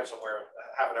got to drive somewhere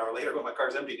half an hour later, but my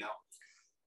car's empty now.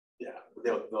 Yeah,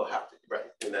 they'll have to, right?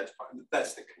 And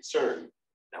that's the concern.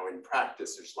 Now, in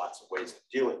practice, there's lots of ways of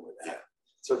dealing with that. Yeah.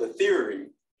 So the theory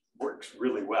works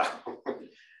really well,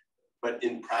 but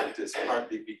in practice,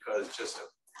 partly because just of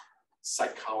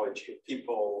psychology of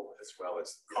people, as well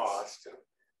as the cost and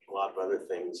a lot of other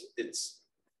things, it's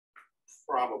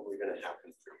probably going to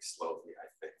happen pretty slowly, I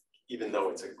think, even though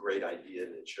it's a great idea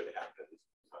and it should happen.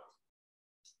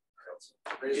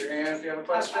 Raise your hand if you have a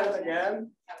question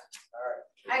again. All right.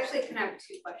 I actually can have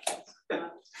two questions.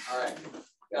 All right.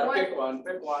 Pick one.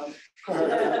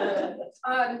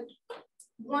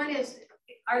 One is,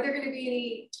 are there going to be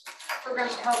any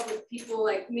programs to help with people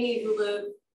like me who live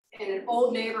in an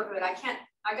old neighborhood? I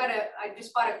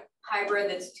just bought a hybrid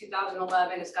that's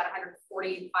 2011. It's got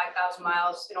 145,000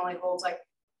 miles. It only holds like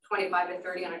 25 to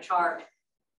 30 on a charge.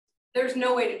 There's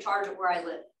no way to charge it where I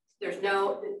live.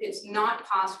 It's not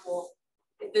possible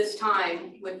at this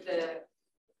time with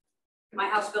my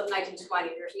house built in 1920.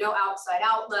 There's no outside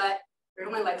outlet. There's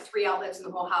only like 3 outlets in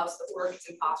the whole house that work. It's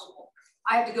impossible.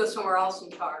 I have to go somewhere else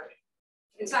and charge.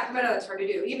 In Sacramento, that's hard to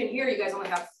do. Even here, you guys only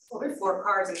have only 4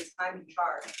 cars and it's time to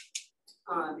charge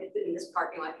in this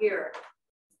parking lot here.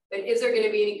 But is there going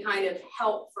to be any kind of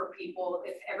help for people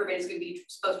if everybody's going to be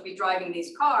supposed to be driving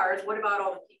these cars? What about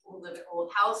all the people who live in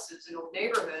old houses and old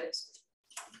neighborhoods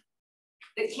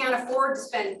that can't afford to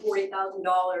spend $40,000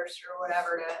 or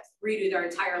whatever to redo their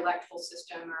entire electrical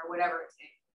system or whatever it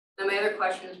takes? Now, my other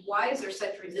question is, why is there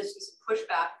such resistance and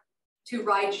pushback to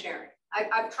ride sharing?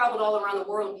 I've traveled all around the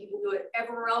world and people do it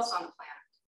everywhere else on the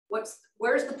planet.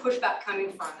 Where's the pushback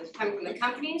coming from? Is it coming from the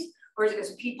companies, or is it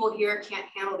because people here can't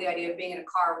handle the idea of being in a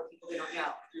car with people they don't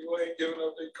know? People ain't giving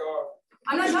up their car.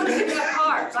 I'm not talking about giving up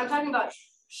cars. I'm talking about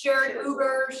shared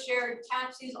Uber, shared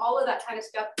taxis, all of that kind of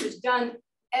stuff is done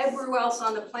everywhere else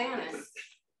on the planet,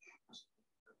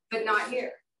 but not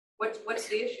here. What's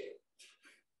the issue?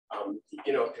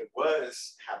 You know, it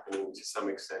was happening to some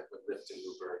extent with Lyft and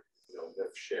Uber, you know,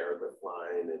 Lyft Share, Lyft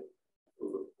Line, and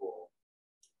Uber Pool.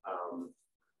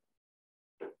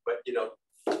 But, you know,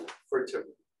 for it to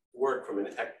work from a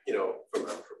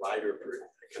provider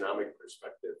economic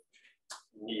perspective,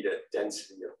 you need a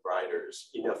density of riders,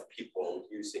 enough people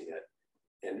using it.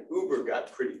 And Uber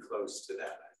got pretty close to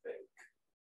that, I think,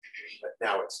 but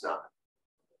now it's not.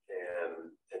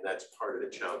 And that's part of the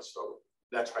challenge. So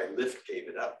that's why Lyft gave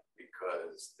it up,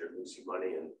 because they're losing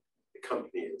money and the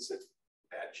company is in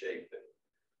bad shape.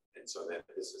 And so that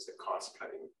this is a cost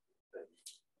cutting thing.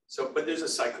 So, but there's a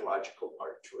psychological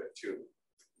part to it too.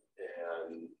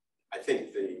 And I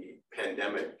think the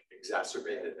pandemic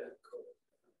exacerbated that.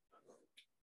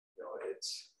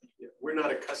 You know, we're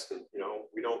not accustomed, you know,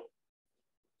 we don't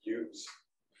use,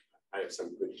 I have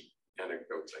some good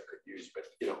anecdotes I could use, but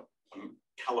you know,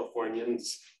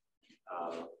 Californians,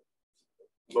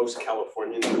 most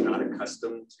Californians are not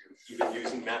accustomed to even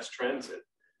using mass transit.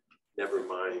 Never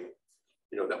mind,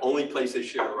 you know, the only place they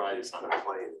share a ride is on a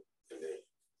plane, and they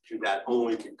do that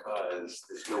only because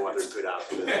there's no other good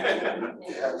option.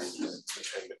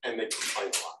 And they complain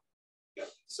a lot. Yeah.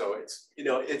 So it's, you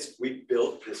know, we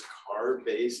built this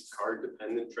car-based,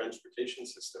 car-dependent transportation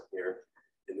system here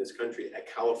in this country, at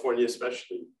California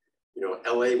especially. You know,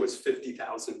 LA was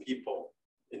 50,000 people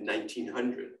in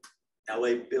 1900.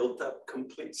 LA built up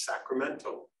complete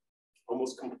Sacramento,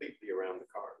 almost completely around the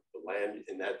car. The land,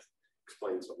 and that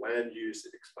explains the land use,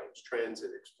 it explains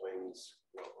transit, it explains,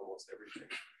 you know, almost everything.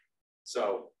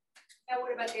 So. Now,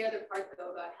 what about the other part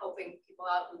though, about helping people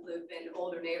out who live in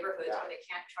older neighborhoods where they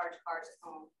can't charge cars at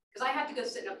home? Because I have to go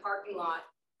sit in a parking lot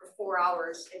for 4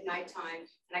 hours at nighttime,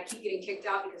 and I keep getting kicked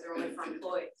out because they're only for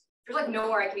employees. There's like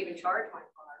nowhere I can even charge my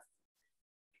car.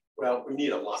 Well, we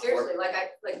need a lot Seriously, more.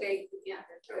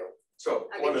 So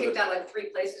I've been kicked out like 3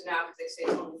 places now because they say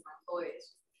it's only for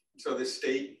employees. So the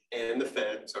state and the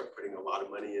feds are putting a lot of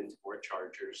money into more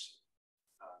chargers.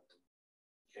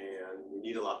 And we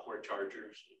need a lot more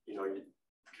chargers. You know, you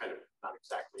kind of not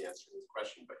exactly answering this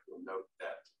question, but you'll note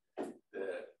that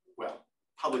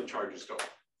public chargers don't.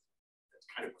 That's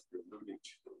kind of what you're alluding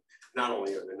to. Not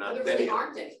only are there not there many, really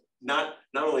aren't any. not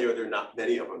only are there not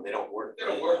many of them, they don't work. They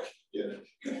don't work. Yeah.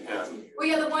 Well,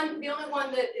 yeah, the only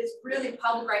one that is really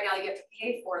public right now, you have to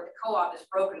pay for it. The co-op is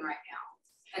broken right now.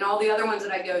 And all the other ones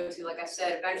that I go to, like I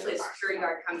said, eventually a security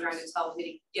guard comes around and tells me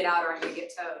to get out or I'm gonna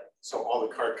get towed. So all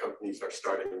the car companies are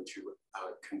starting to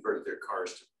convert their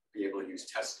cars to be able to use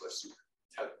the Tesla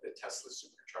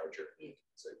supercharger.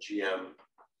 So GM,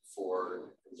 Ford,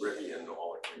 and Rivian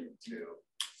all agreed to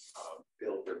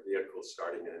build their vehicles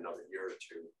starting in another year or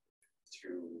two to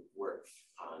work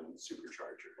on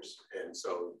superchargers. And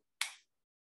so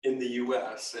in the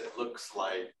US, it looks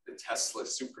like the Tesla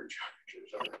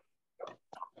superchargers are,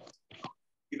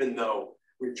 even though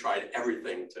we've tried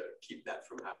everything to keep that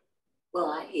from happening. Well,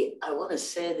 I want to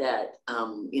say that,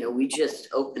 you know, we just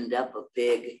opened up a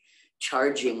big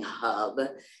charging hub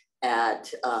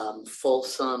at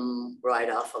Folsom, right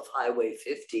off of Highway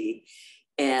 50.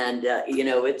 And, you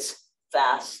know, it's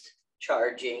fast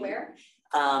charging. Where?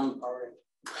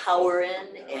 Howard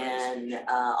and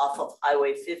off of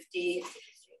Highway 50.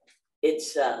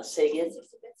 It's, say again?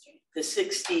 The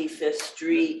 65th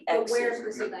Street exit. But where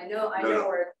specifically? I know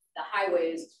where the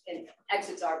highways and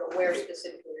exits are, but where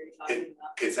specifically are you talking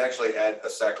about? It's actually at a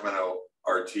Sacramento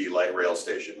RT light rail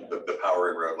station, the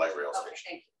Power and Road light rail station.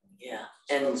 Thank you. Yeah.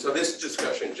 And so this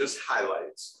discussion just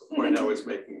highlights the point I was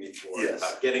making before. Yes.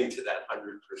 About getting to that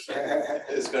 100%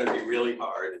 is going to be really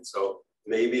hard. And so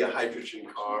maybe a hydrogen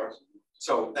car.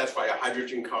 So that's why a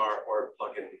hydrogen car or a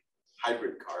plug-in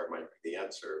hybrid car might be the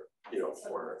answer, you know,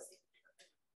 for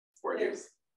you.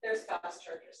 There's fast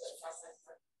chargers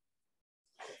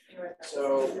at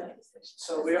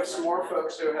So we have some more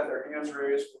folks who have their hands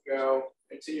raised. We'll go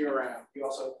continue around. You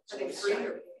also. I think 3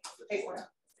 or 8 more.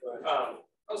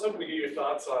 I was hoping to get your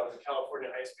thoughts on California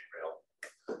high-speed rail.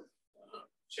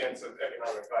 Chance of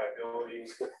economic viability,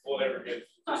 will it ever get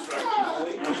constructed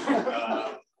fully?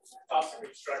 Cost of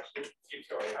construction keeps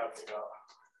going up.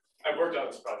 I've worked on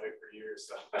this project for years.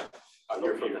 So.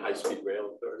 You're from the high-speed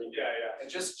rail authority? Yeah, yeah. And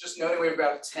just noting we have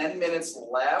about 10 minutes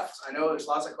left. I know there's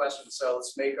lots of questions, so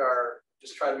let's make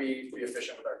just try to be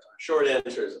efficient with our time. Short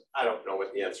answer is, I don't know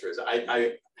what the answer is.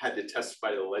 I had to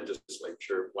testify to the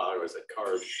legislature while I was at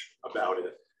CARD about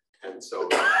it. And so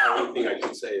the only thing I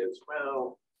can say is,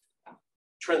 well,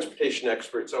 transportation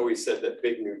experts always said that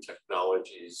big new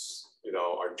technologies,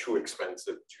 are too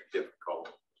expensive, too difficult,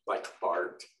 like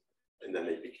BART, and then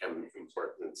they become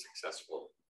important and successful.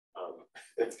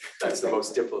 That's the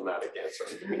most diplomatic answer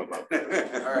I can come up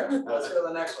with. All right, let's go to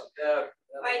the next one. Yeah.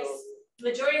 Right. The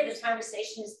majority of the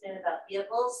conversation has been about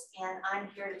vehicles, and I'm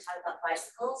here to talk about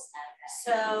bicycles.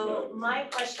 So my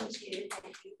question to you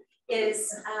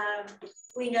is,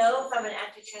 we know from an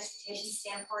active transportation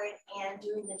standpoint and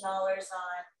doing the dollars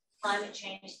on climate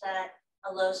change that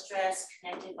a low stress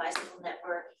connected bicycle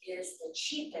network is the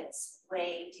cheapest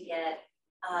way to get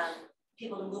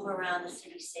people to move around the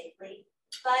city safely.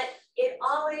 But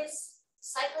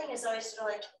cycling is always sort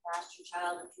of like the bastard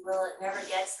child, if you will. It never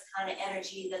gets the kind of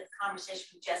energy that the conversation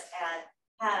we just had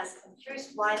has. I'm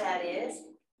curious why that is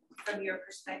from your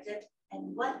perspective,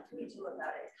 and what do we do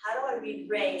about it? How do I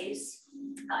re-raise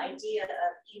the idea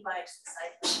of e-bikes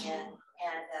and cycling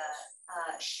and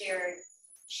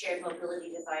shared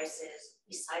mobility devices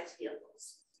besides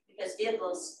vehicles? Because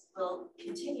vehicles will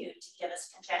continue to give us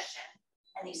congestion,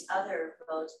 and these other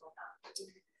roads will not.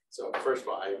 So first of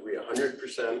all, I agree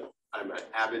 100%. I'm an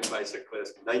avid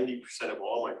bicyclist. 90% of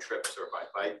all my trips are by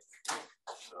bike.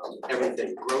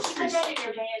 Everything, groceries.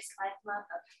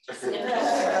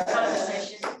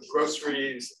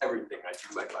 Groceries, everything, I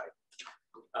do my bike.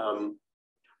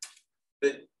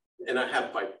 And I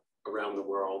have bike around the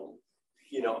world.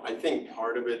 I think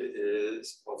part of it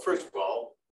is, well, first of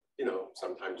all,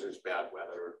 sometimes there's bad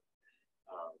weather.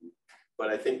 But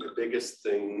I think the biggest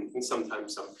thing, and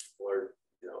sometimes some people are,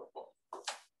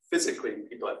 physically,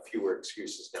 people have fewer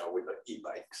excuses now with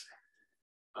e-bikes.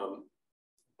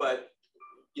 But,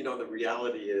 the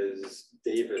reality is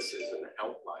Davis is an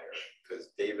outlier because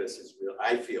Davis is real.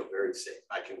 I feel very safe.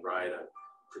 I can ride on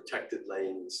protected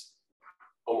lanes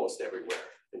almost everywhere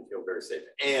and feel very safe.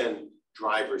 And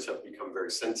drivers have become very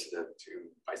sensitive to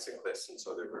bicyclists, and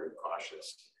so they're very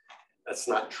cautious. That's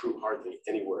not true hardly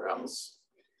anywhere else.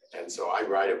 And so I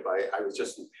ride a bike. I was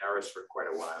just in Paris for quite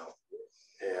a while.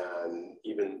 And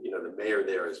even, the mayor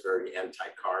there is very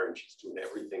anti-car, and she's doing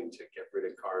everything to get rid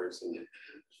of cars and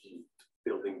she's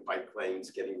building bike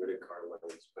lanes, getting rid of car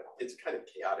lanes, but it's kind of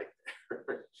chaotic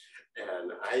there.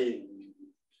 And I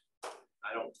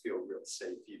don't feel real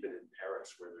safe even in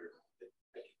Paris where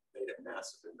they made a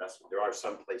massive investment. There are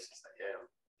some places I am.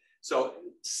 So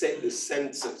the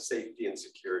sense of safety and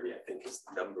security, I think, is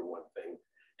the #1 thing.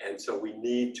 And so we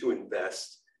need to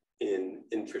invest in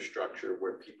infrastructure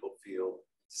where people feel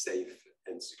safe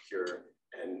and secure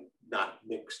and not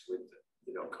mixed with,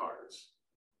 cars.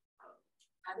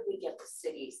 How do we get the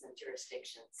cities and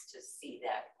jurisdictions to see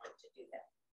that and to do that?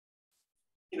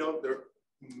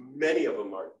 Many of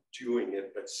them are doing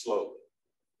it, but slowly.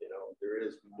 There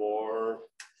is more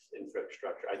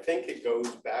infrastructure. I think it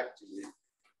goes back to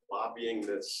lobbying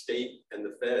the state and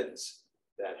the feds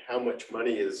that how much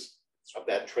money is of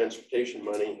that transportation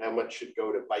money, how much should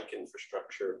go to bike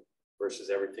infrastructure versus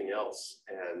everything else.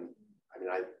 And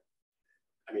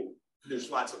I mean, there's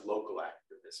lots of local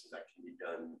activism that can be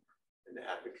done and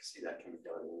advocacy that can be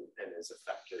done and is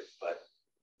effective. But,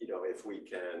 if we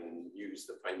can use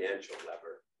the financial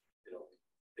lever, it'll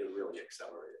really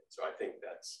accelerate it. So I think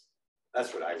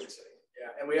that's what I would say.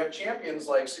 Yeah, and we have champions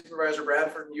like Supervisor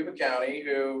Bradford in Yuba County,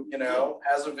 who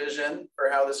has a vision for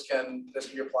how this can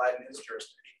be applied in his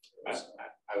jurisdiction.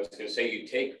 I was going to say, you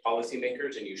take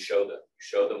policymakers and you show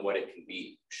them what it can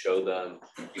be.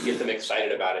 You get them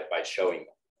excited about it by showing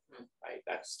them. Right?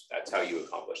 That's how you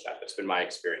accomplish that. That's been my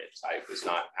experience. I was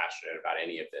not passionate about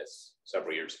any of this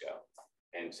several years ago,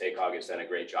 and SACOG has done a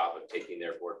great job of taking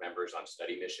their board members on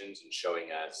study missions and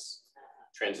showing us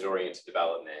transit-oriented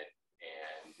development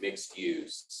and mixed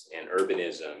use and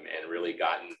urbanism, and really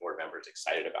gotten board members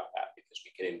excited about that because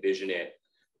we can envision it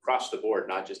across the board,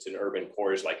 not just in urban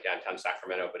cores like downtown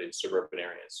Sacramento, but in suburban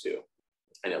areas too.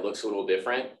 And it looks a little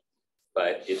different,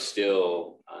 but it's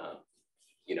still,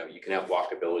 you can have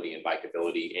walkability and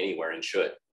bikeability anywhere and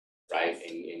should, right?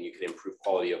 And you can improve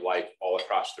quality of life all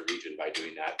across the region by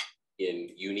doing that in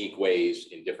unique ways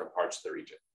in different parts of the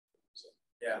region. So.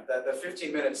 Yeah, the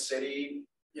 15-minute city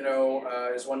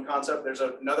is one concept. There's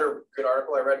another good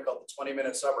article I read called the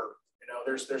 20-minute suburb.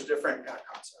 There's different kind of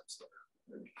concepts.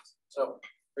 So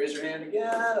raise your hand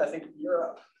again. I think you're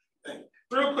up.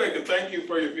 Real quick, and thank you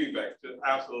for your feedback. Just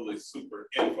absolutely super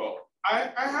info.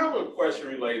 I have a question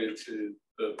related to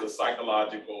the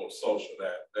psychological social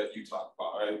that you talk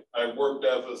about. I worked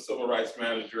as a civil rights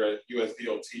manager at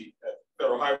USDOT, at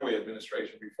Federal Highway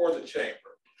Administration, before the chamber.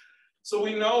 So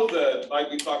we know that, like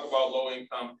we talk about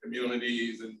low-income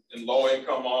communities, and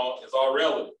low-income is all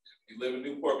relative. You live in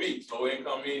Newport Beach,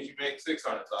 low-income means you make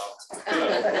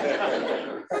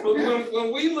 $600,000. But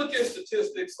when we look at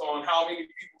statistics on how many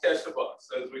people catch the bus,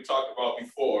 as we talked about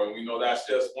before, and we know that's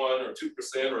just 1 or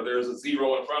 2%, or there's a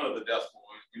 0 in front of the decimal,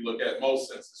 if you look at most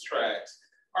census tracts,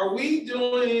 are we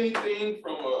doing anything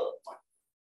from a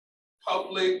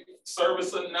public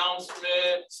service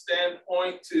announcement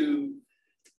standpoint to,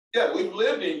 yeah, we've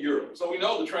lived in Europe, so we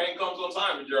know the train comes on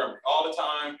time in Germany, all the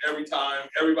time,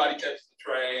 everybody catches the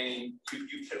train,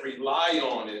 you can rely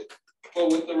on it. But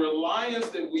with the reliance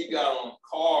that we got on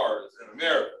cars in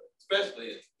America,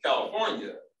 especially in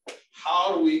California,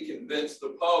 how do we convince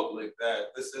the public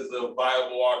that this is a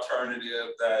viable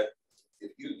alternative, that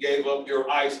if you gave up your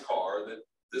ICE car, that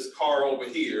this car over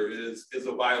here is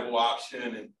a viable option,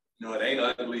 and it ain't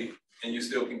ugly, and you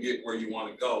still can get where you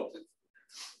want to go?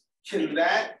 Can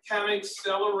that kind of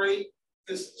accelerate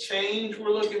this change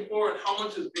we're looking for? And how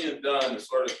much is being done to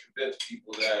sort of convince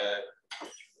people that,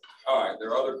 all right, there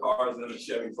are other cars than a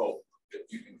Chevy Volt that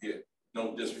you can get,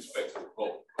 no disrespect to the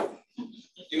Volt.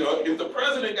 If the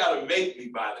president got to make me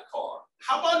buy the car,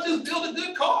 how about just build a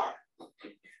good car?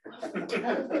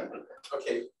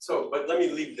 Okay, but let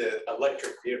me leave the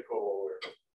electric vehicle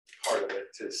part of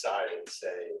it to the side and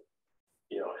say,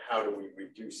 how do we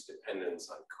reduce dependence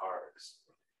on cars?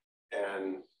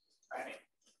 And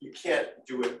you can't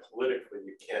do it politically,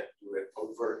 you can't do it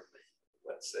overtly,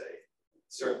 let's say.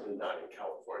 Certainly not in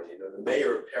California. The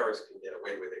mayor of Paris can get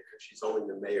away with it because she's only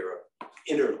the mayor of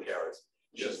inner Paris.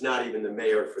 She's not even the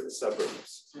mayor for the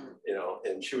suburbs,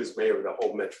 and she was mayor of the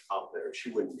whole metropolitan area.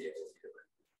 She wouldn't be able to do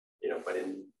it, but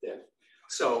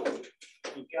so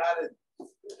you gotta,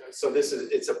 so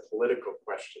it's a political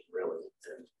question, really.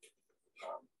 And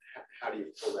how do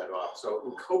you pull that off? So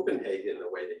in Copenhagen, the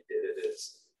way they did it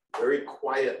is very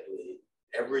quietly,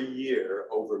 every year,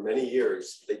 over many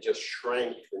years, they just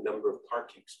shrank the number of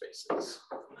parking spaces.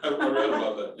 I read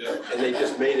about that, yeah. And they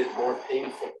just made it more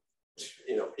painful,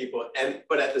 people,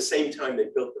 but at the same time, they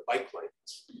built the bike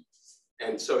lanes.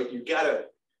 And so you gotta,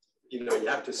 you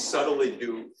have to subtly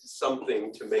do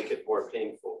something to make it more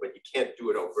painful, but you can't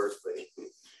do it overtly.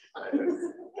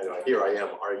 Here I am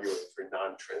arguing for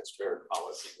non-transparent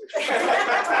policy, which is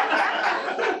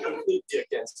completely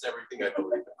against everything I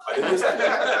believe in.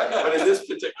 But in this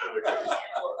particular case,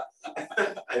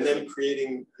 and then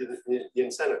creating the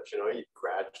incentives, you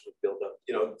gradually build up.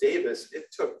 Davis, it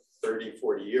took 30,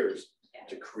 40 years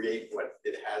to create what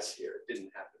it has here. It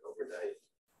didn't happen overnight.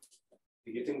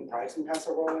 Do you think pricing has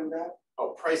a role in that?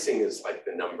 Oh, pricing is like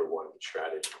the #1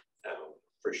 strategy,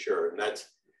 for sure. And that's,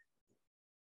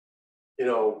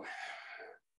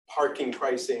 parking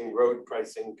pricing, road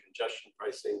pricing, congestion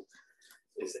pricing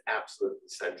is absolutely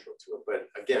central to it. But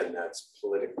again, that's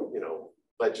political,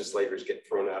 legislators get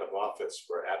thrown out of office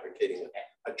for advocating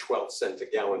a 12-cent a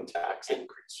gallon tax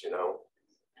increase,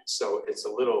 So it's a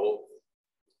little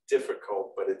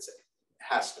difficult, but it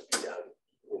has to be done.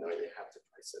 You have to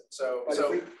price it. So let's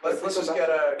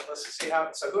see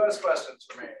how. So who has questions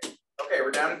for me? Okay,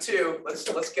 we're down to 2. Let's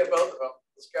get both of them.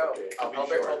 Let's go. Okay,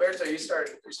 Alberto, you start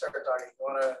talking. You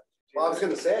wanna? Well, I was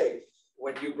going to say,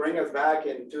 when you bring us back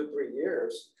in 2-3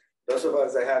 years, those of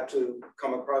us that have to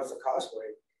come across the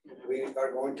causeway, we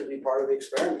are going to be part of the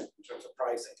experiment in terms of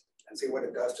pricing and see what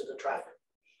it does to the traffic.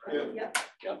 Right? Yeah.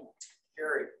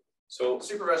 Gary. So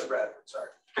Supervisor Bradford, sorry.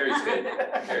 Gary's good.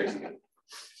 Gary's good.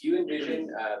 Do you envision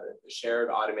the shared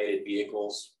automated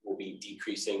vehicles will be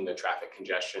decreasing the traffic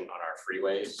congestion on our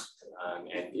freeways?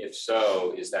 And if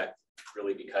so, is that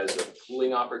really because of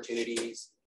pooling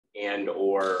opportunities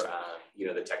and/or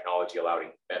the technology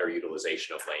allowing better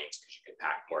utilization of lanes because you can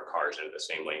pack more cars into the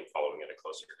same lane following at a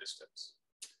closer distance?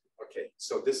 Okay,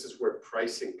 so this is where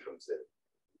pricing comes in.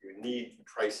 You need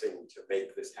pricing to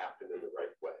make this happen in the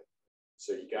right way.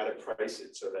 So you got to price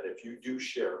it so that if you do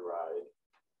share a ride,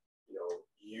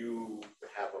 you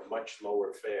have a much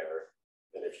lower fare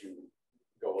than if you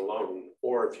go alone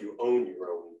or if you own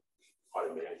your own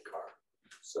automated car.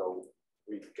 So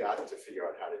we've got to figure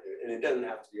out how to do it. And it doesn't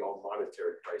have to be all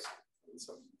monetary pricing in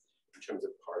terms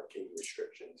of parking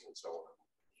restrictions and so on.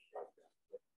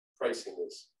 Pricing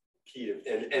is key to,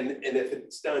 and if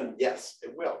it's done, yes,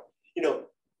 it will.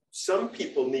 some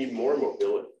people need more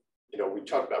mobility. You know, we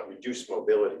talk about reduced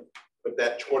mobility, but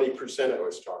that 20% I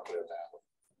was talking about,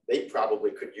 they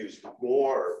probably could use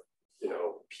more, you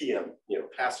know,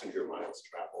 passenger miles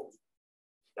traveled,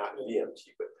 not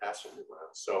VMT, but passenger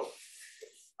miles. So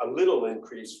a little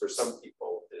increase for some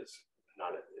people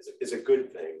is a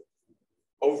good thing.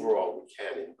 Overall, we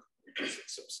can reduce it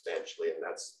substantially, and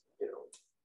that's, you know,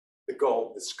 the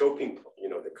goal. The scoping, you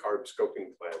know, the CARB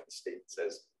scoping plan, the state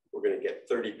says we're going to get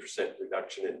 30%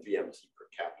 reduction in VMT per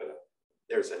capita.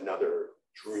 There's another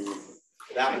dream.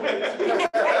 That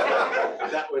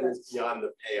one is beyond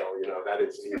the pale, you know, that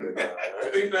isn't even. I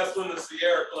think that's when the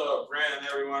Sierra Club ran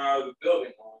everyone out of the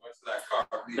building when we went to that car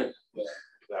meeting.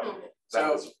 That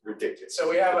was ridiculous. So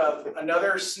we have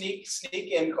another sneak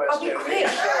in question. I'll be quick.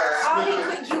 I'll be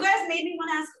quick. You guys made me want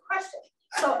to ask a question.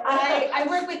 So I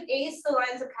work with ACE, the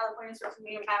Alliance of Californians for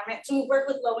Community Empowerment. So we work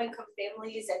with low-income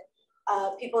families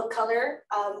and people of color.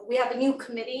 We have a new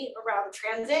committee around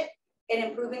transit and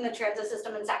improving the transit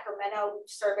system in Sacramento. We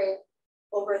surveyed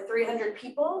over 300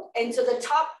 people. And so the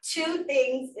top two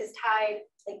things is tied,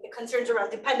 like the concerns around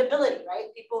dependability,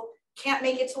 right? People can't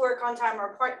make it to work on time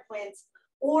or appointments,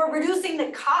 or reducing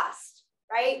the cost,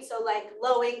 right? So like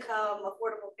low income,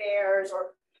 affordable fares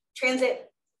or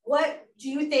transit. What do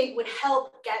you think would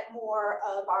help get more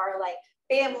of our like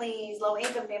families, low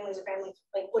income families or families,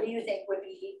 like what do you think would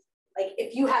be, like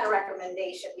if you had a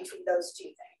recommendation between those two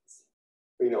things?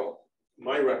 You know,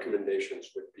 my recommendations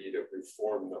would be to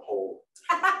reform the whole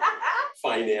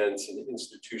finance and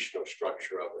institutional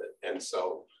structure of it. And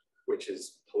so, which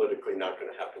is politically not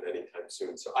going to happen anytime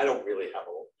soon. So I don't really have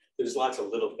there's lots of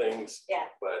little things,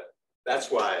 but that's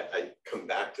why I come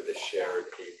back to the shared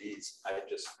AVs. I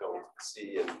just don't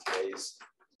see in today's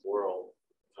world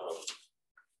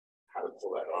how to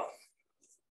pull that off.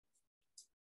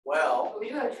 Well, we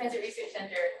do have a transit research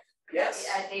center. Yes.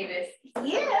 At Davis.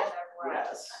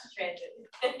 Yes.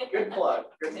 Transit. Good plug.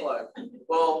 Good plug.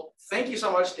 Well, thank you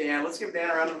so much, Dan. Let's give Dan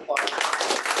a round of applause.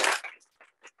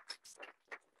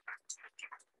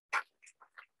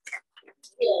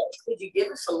 Could you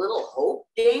give us a little hope,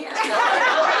 Dan?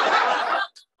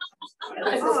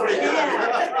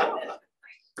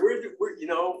 We're, you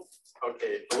know,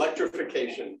 okay,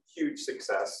 electrification, huge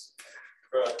success.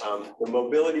 The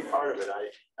mobility part of it,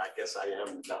 I guess I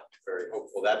am not very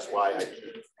hopeful. That's why I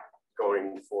keep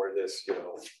going for this, you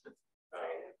know,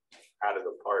 out of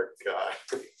the park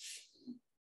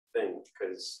thing,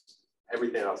 because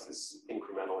everything else is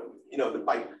incremental. And, you know, the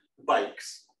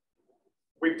bikes,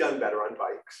 we've done better on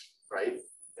bikes, right?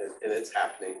 And it's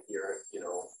happening here, you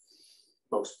know,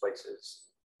 most places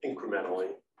incrementally.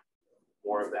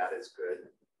 More of that is good.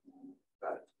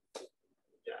 But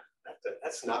yeah,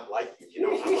 that's not like me. You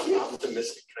know, I'm an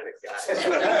optimistic kind of guy.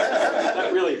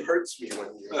 That really hurts me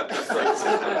when you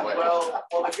well,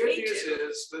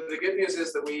 the good news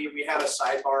is that we had a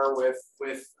sidebar with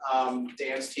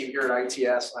Dan's team here at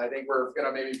ITS. And I think we're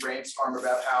gonna maybe brainstorm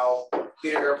about how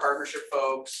Clean Air Partnership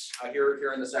folks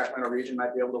here in the Sacramento region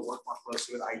might be able to work more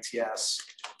closely with ITS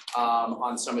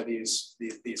on some of these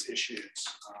issues.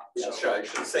 Yeah, sure. I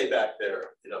should say back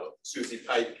there, you know, Susie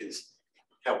Pike is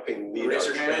helping lead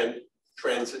our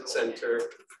transit center,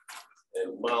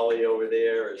 and Molly over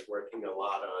there is working a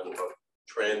lot on both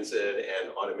transit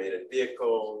and automated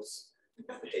vehicles.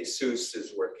 Jesus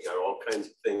is working on all kinds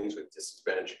of things with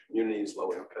disadvantaged communities,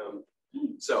 low income.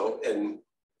 So, and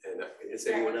is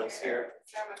anyone else here?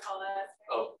 Sarah McCullough.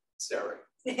 Oh, Sarah.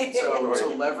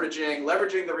 So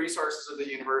leveraging the resources of the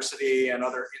university and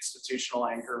other institutional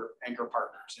anchor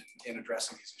partners in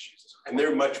addressing these issues. And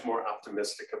they're much more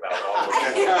optimistic about all of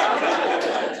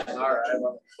it. All right.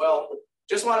 Well,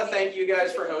 just want to thank you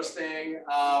guys for hosting.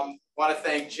 Want to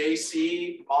thank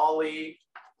JC, Molly,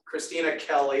 Christina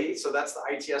Kelly. So that's the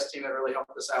ITS team that really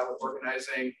helped us out with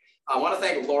organizing. I want to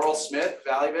thank Laurel Smith,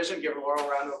 Valley Vision. Give Laurel a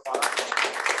round of applause.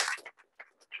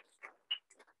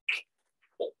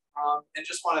 And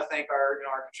just want to thank our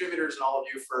contributors and all of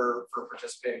you for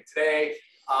participating today.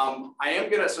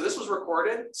 So this was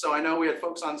recorded, so I know we had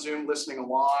folks on Zoom listening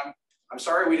along. I'm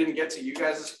sorry we didn't get to you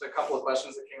guys. A couple of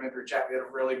questions that came in through chat. We had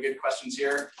really good questions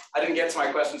here. I didn't get to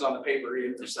my questions on the paper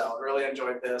either, so I really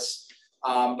enjoyed this.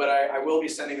 But I will be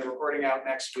sending the recording out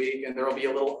next week, and there will be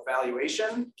a little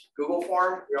evaluation Google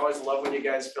form. We always love when you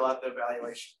guys fill out the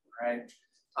evaluation, right?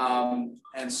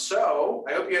 And so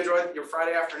I hope you enjoyed your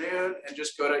Friday afternoon, and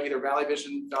just go to either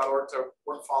valleyvision.org to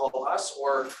follow us,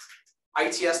 or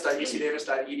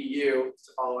its.ucdavis.edu to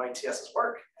follow ITS's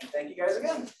work. And thank you guys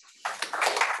again.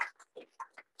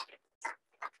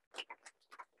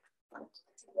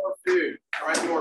 More food. All right, more